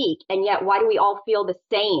all unique, and yet why do we all feel the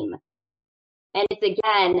same? And it's,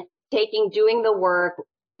 again, doing the work,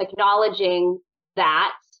 acknowledging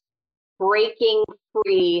that, breaking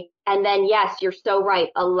free, and then, yes, you're so right,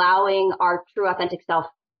 allowing our true authentic self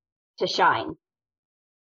to shine.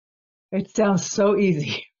 It sounds so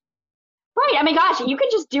easy. Right. I mean, gosh, you can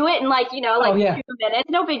just do it in 2 minutes.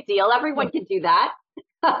 No big deal. Everyone can do that.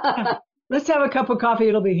 Let's have a cup of coffee.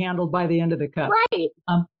 It'll be handled by the end of the cup. Right.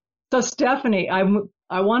 So Stephanie,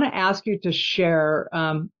 I want to ask you to share.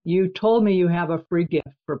 You told me you have a free gift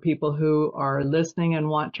for people who are listening and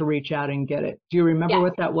want to reach out and get it. Do you remember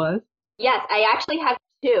what that was? Yes, I actually have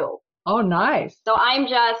two. Oh, nice. So I'm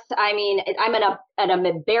an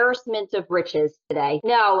embarrassment of riches today.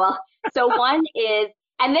 No, well, so one is,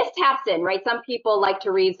 and this taps in, right? Some people like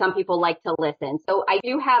to read, some people like to listen. So I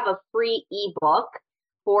do have a free ebook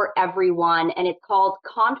for everyone, and it's called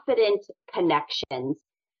Confident Connections.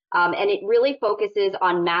 And it really focuses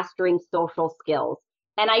on mastering social skills.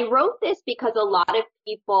 And I wrote this because a lot of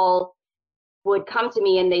people would come to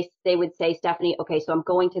me and they would say, Stephanie, okay, so I'm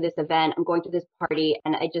going to this event, I'm going to this party,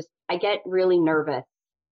 and I get really nervous.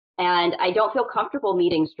 And I don't feel comfortable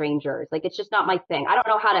meeting strangers. Like, it's just not my thing. I don't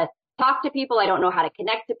know how to talk to people. I don't know how to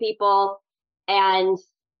connect to people. And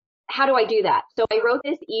how do I do that? So I wrote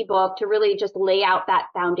this ebook to really just lay out that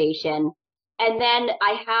foundation. And then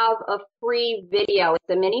I have a free video. It's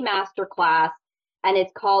a mini masterclass, and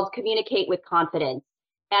it's called Communicate with Confidence.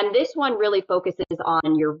 And this one really focuses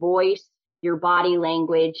on your voice, your body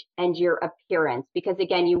language, and your appearance. Because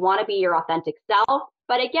again, you want to be your authentic self.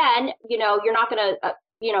 But again, you're not going to,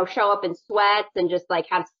 show up in sweats and just like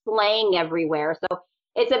have slang everywhere. So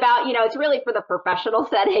it's about, it's really for the professional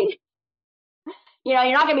setting.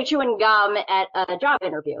 You're not going to be chewing gum at a job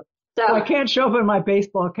interview. So I can't show up in my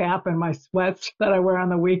baseball cap and my sweats that I wear on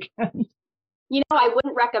the weekend. I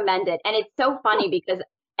wouldn't recommend it. And it's so funny because,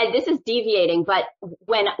 and this is deviating, but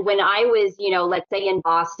when I was, let's say in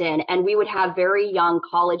Boston, and we would have very young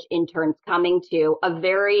college interns coming to a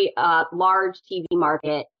very large TV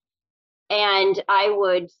market, and I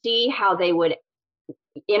would see how they would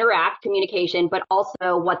interact, communication, but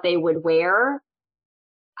also what they would wear.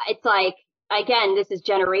 It's like, again, this is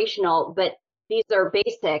generational, but these are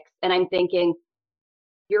basics. And I'm thinking,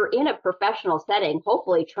 you're in a professional setting,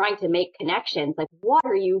 hopefully trying to make connections. Like, what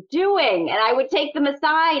are you doing? And I would take them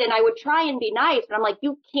aside and I would try and be nice. And I'm like,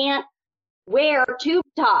 you can't wear tube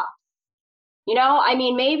tops.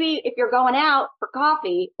 Maybe if you're going out for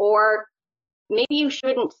coffee, or maybe you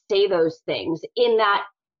shouldn't say those things in that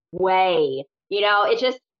way. It's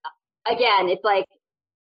just, again, it's like,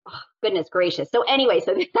 oh, goodness gracious. So anyway,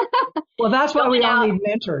 well, that's why we all need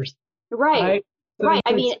mentors. Right. So right.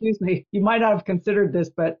 Excuse me, you might not have considered this,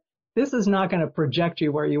 but this is not going to project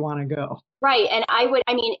you where you want to go. Right. And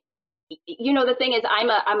the thing is,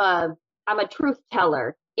 I'm a truth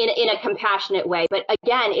teller in a compassionate way. But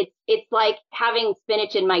again, it's like having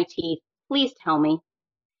spinach in my teeth. Please tell me.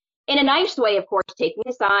 In a nice way, of course, take me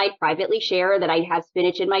aside, privately share that I have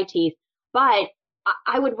spinach in my teeth. But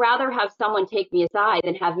I would rather have someone take me aside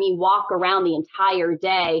than have me walk around the entire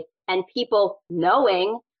day and people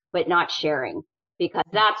knowing but not sharing, because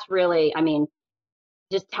that's really,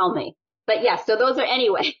 just tell me. But yes, so those are,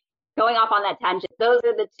 anyway, going off on that tangent, those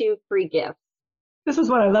are the two free gifts. This is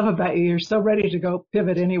what I love about you. You're so ready to go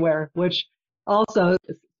pivot anywhere, which also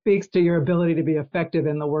speaks to your ability to be effective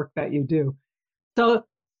in the work that you do. So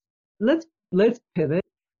let's pivot.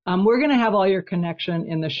 We're going to have all your connection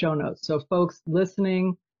in the show notes. So folks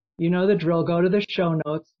listening, you know the drill. Go to the show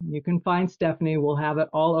notes. You can find Stephanie. We'll have it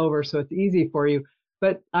all over, so it's easy for you.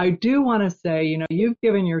 But I do want to say, you've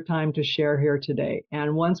given your time to share here today.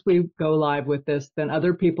 And once we go live with this, then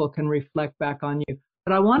other people can reflect back on you.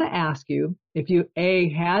 But I want to ask you if you,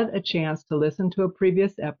 had a chance to listen to a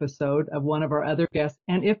previous episode of one of our other guests,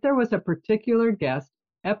 and if there was a particular guest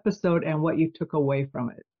episode and what you took away from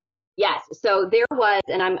it. Yes. So there was,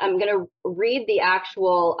 and I'm going to read the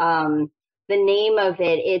actual, the name of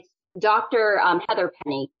it. It's Dr. Heather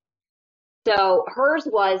Penny. So hers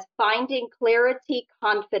was Finding Clarity,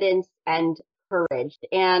 Confidence, and Courage.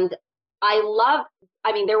 And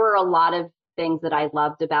there were a lot of things that I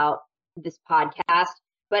loved about this podcast,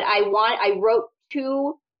 but I wrote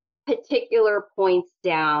two particular points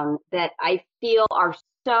down that I feel are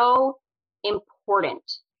so important.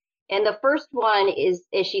 And the first one is,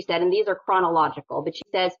 as she said, and these are chronological, but she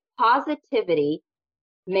says, positivity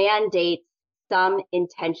mandates some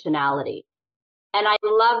intentionality. And I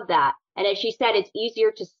love that. And as she said, it's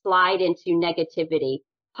easier to slide into negativity.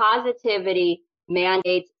 Positivity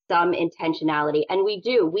mandates some intentionality. And we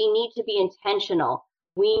do. We need to be intentional.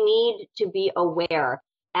 We need to be aware.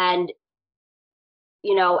 And,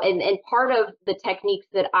 and part of the techniques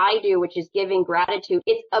that I do, which is giving gratitude,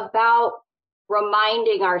 it's about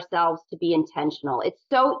reminding ourselves to be intentional. It's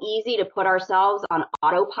so easy to put ourselves on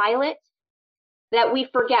autopilot that we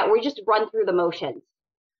forget. We just run through the motions.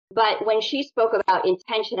 But when she spoke about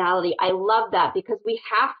intentionality, I love that because we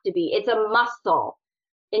have to be. It's a muscle.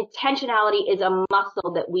 Intentionality is a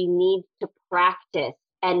muscle that we need to practice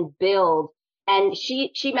and build. And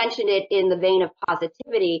she mentioned it in the vein of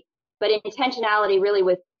positivity, but intentionality really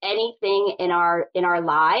with anything in our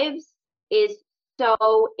lives is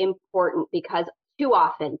so important because too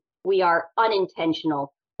often we are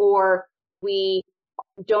unintentional or we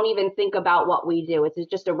don't even think about what we do. It's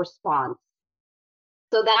just a response.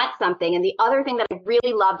 So that's something. And the other thing that I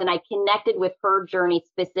really loved, and I connected with her journey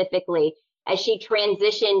specifically as she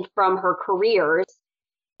transitioned from her careers,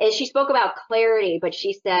 is she spoke about clarity, but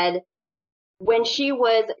she said when she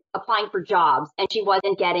was applying for jobs and she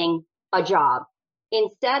wasn't getting a job,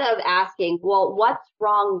 instead of asking, well, what's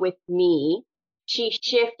wrong with me? She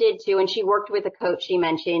shifted to, and she worked with a coach she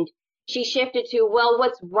mentioned, she shifted to, well,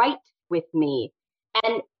 what's right with me?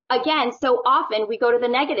 And again, so often we go to the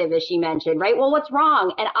negative, as she mentioned, right? Well, what's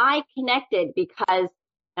wrong? And I connected because, and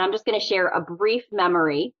I'm just going to share a brief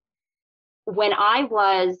memory. When I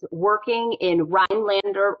was working in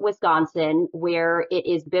Rhinelander, Wisconsin, where it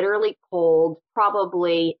is bitterly cold,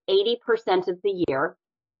 probably 80% of the year,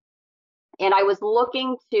 and I was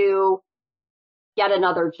looking to get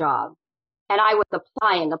another job. And I was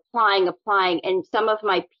applying, and some of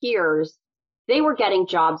my peers, they were getting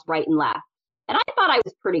jobs right and left. And I thought I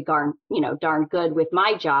was pretty darn good with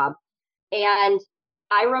my job. And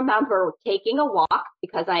I remember taking a walk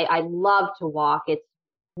because I love to walk. It's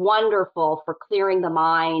wonderful for clearing the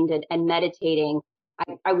mind and meditating.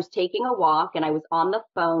 I was taking a walk and I was on the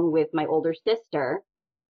phone with my older sister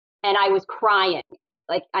and I was crying.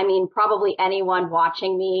 Like, I mean, probably anyone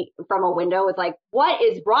watching me from a window was like, what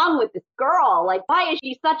is wrong with this girl? Like, why is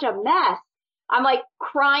she such a mess? I'm like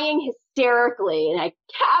crying hysterically. And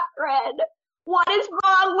Catherine, what is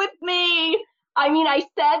wrong with me? I mean, I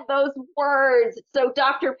said those words. So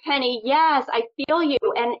Dr. Penny, yes, I feel you.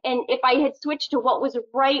 And if I had switched to what was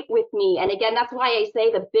right with me, and again, that's why I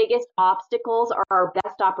say the biggest obstacles are our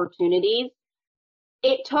best opportunities.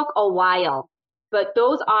 It took a while, but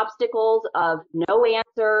those obstacles of no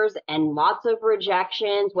answers and lots of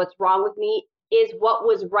rejections, what's wrong with me, is what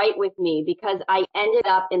was right with me because I ended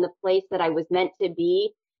up in the place that I was meant to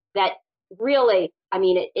be that really, I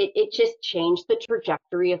mean, it just changed the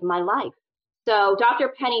trajectory of my life. So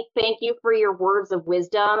Dr. Penny, thank you for your words of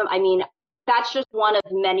wisdom. I mean, that's just one of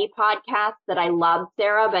many podcasts that I love,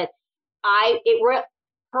 Sarah, but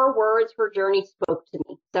her words, her journey spoke to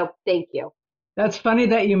me. So thank you. That's funny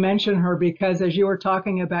that you mention her because as you were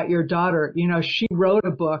talking about your daughter, she wrote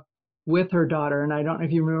a book with her daughter. And I don't know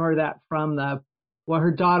if you remember that from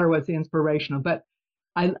her daughter was the inspirational, but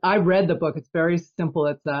I read the book. It's very simple.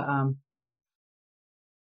 It's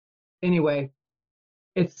anyway,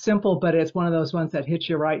 it's simple, but it's one of those ones that hits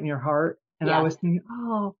you right in your heart. And I was thinking,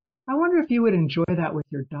 oh, I wonder if you would enjoy that with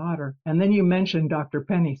your daughter. And then you mentioned Dr.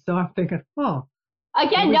 Penny. So I'm thinking, oh.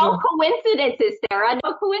 Again, no coincidences, Sarah.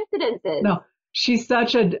 No coincidences. No, she's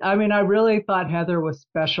I really thought Heather was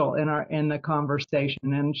special in the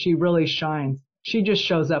conversation and she really shines. She just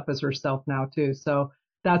shows up as herself now too. So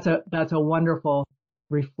that's a wonderful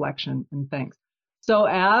reflection and thanks. So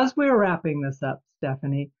as we're wrapping this up,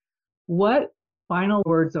 Stephanie, what final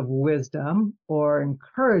words of wisdom or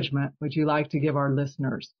encouragement would you like to give our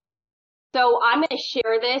listeners? So I'm going to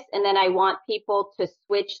share this and then I want people to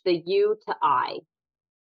switch the you to I.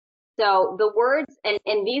 So the words,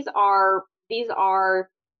 and these are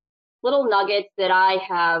little nuggets that I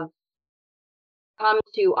have come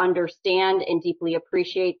to understand and deeply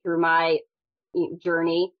appreciate through my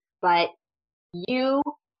journey, but you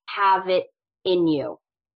have it in you.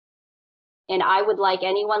 And I would like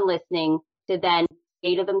anyone listening to then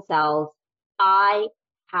say to themselves, I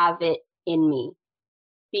have it in me.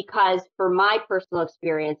 Because for my personal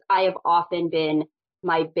experience, I have often been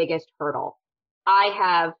my biggest hurdle. I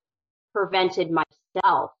have prevented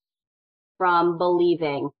myself from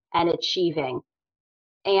believing and achieving.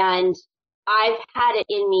 And I've had it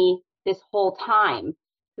in me this whole time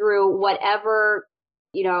through whatever,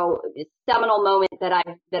 seminal moment that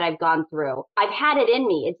I've gone through. I've had it in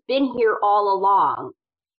me. It's been here all along.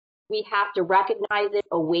 We have to recognize it,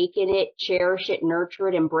 awaken it, cherish it, nurture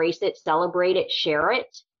it, embrace it, celebrate it, share it.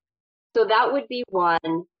 So that would be one.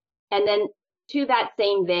 And then to that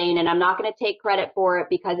same vein, and I'm not going to take credit for it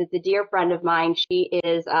because it's a dear friend of mine. She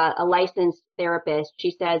is a licensed therapist.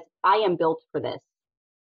 She says, I am built for this.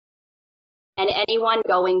 And anyone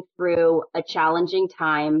going through a challenging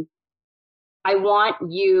time, I want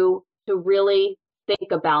you to really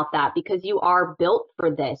think about that, because you are built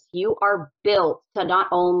for this. You are built to not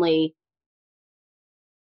only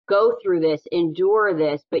go through this, endure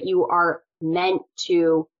this, but you are meant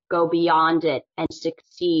to go beyond it and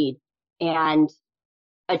succeed and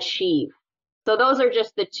achieve. So those are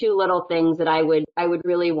just the two little things that I would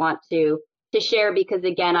really want to share, because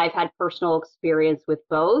again, I've had personal experience with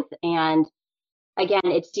both. And again,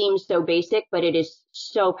 it seems so basic, but it is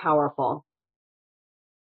so powerful.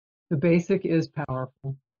 The basic is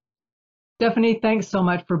powerful. Stephanie, thanks so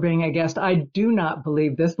much for being a guest. I do not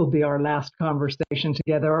believe this will be our last conversation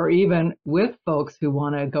together, or even with folks who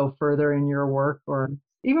want to go further in your work or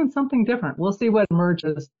even something different. We'll see what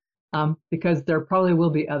emerges, because there probably will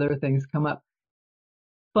be other things come up.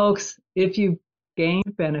 Folks, if you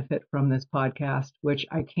gained benefit from this podcast, which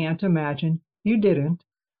I can't imagine you didn't,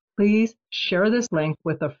 please share this link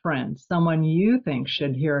with a friend, someone you think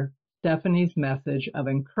should hear Stephanie's message of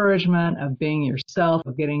encouragement, of being yourself,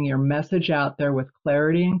 of getting your message out there with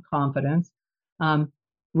clarity and confidence.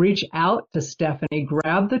 Reach out to Stephanie,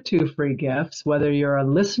 grab the 2 free gifts, whether you're a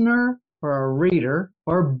listener or a reader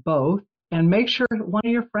or both, and make sure one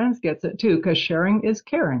of your friends gets it too, because sharing is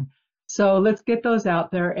caring. So let's get those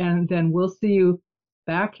out there, and then we'll see you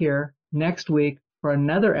back here next week for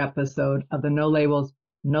another episode of the No Labels,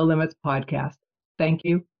 No Limits podcast. Thank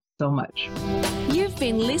you so much. You've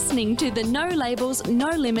been listening to the No Labels, No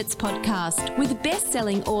Limits podcast with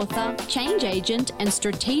best-selling author, change agent, and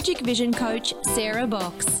strategic vision coach, Sarah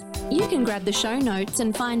Box. You can grab the show notes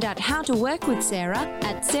and find out how to work with Sarah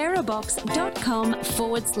at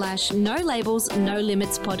sarahbox.com/No Labels, No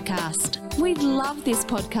Limits podcast. We'd love this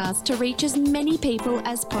podcast to reach as many people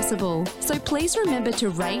as possible. So please remember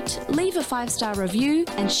to rate, leave a 5-star review,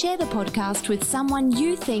 and share the podcast with someone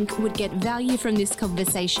you think would get value from this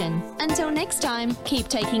conversation. Until next time, keep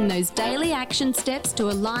taking those daily action steps to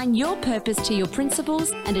align your purpose to your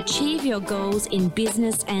principles and achieve your goals in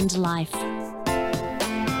business and life.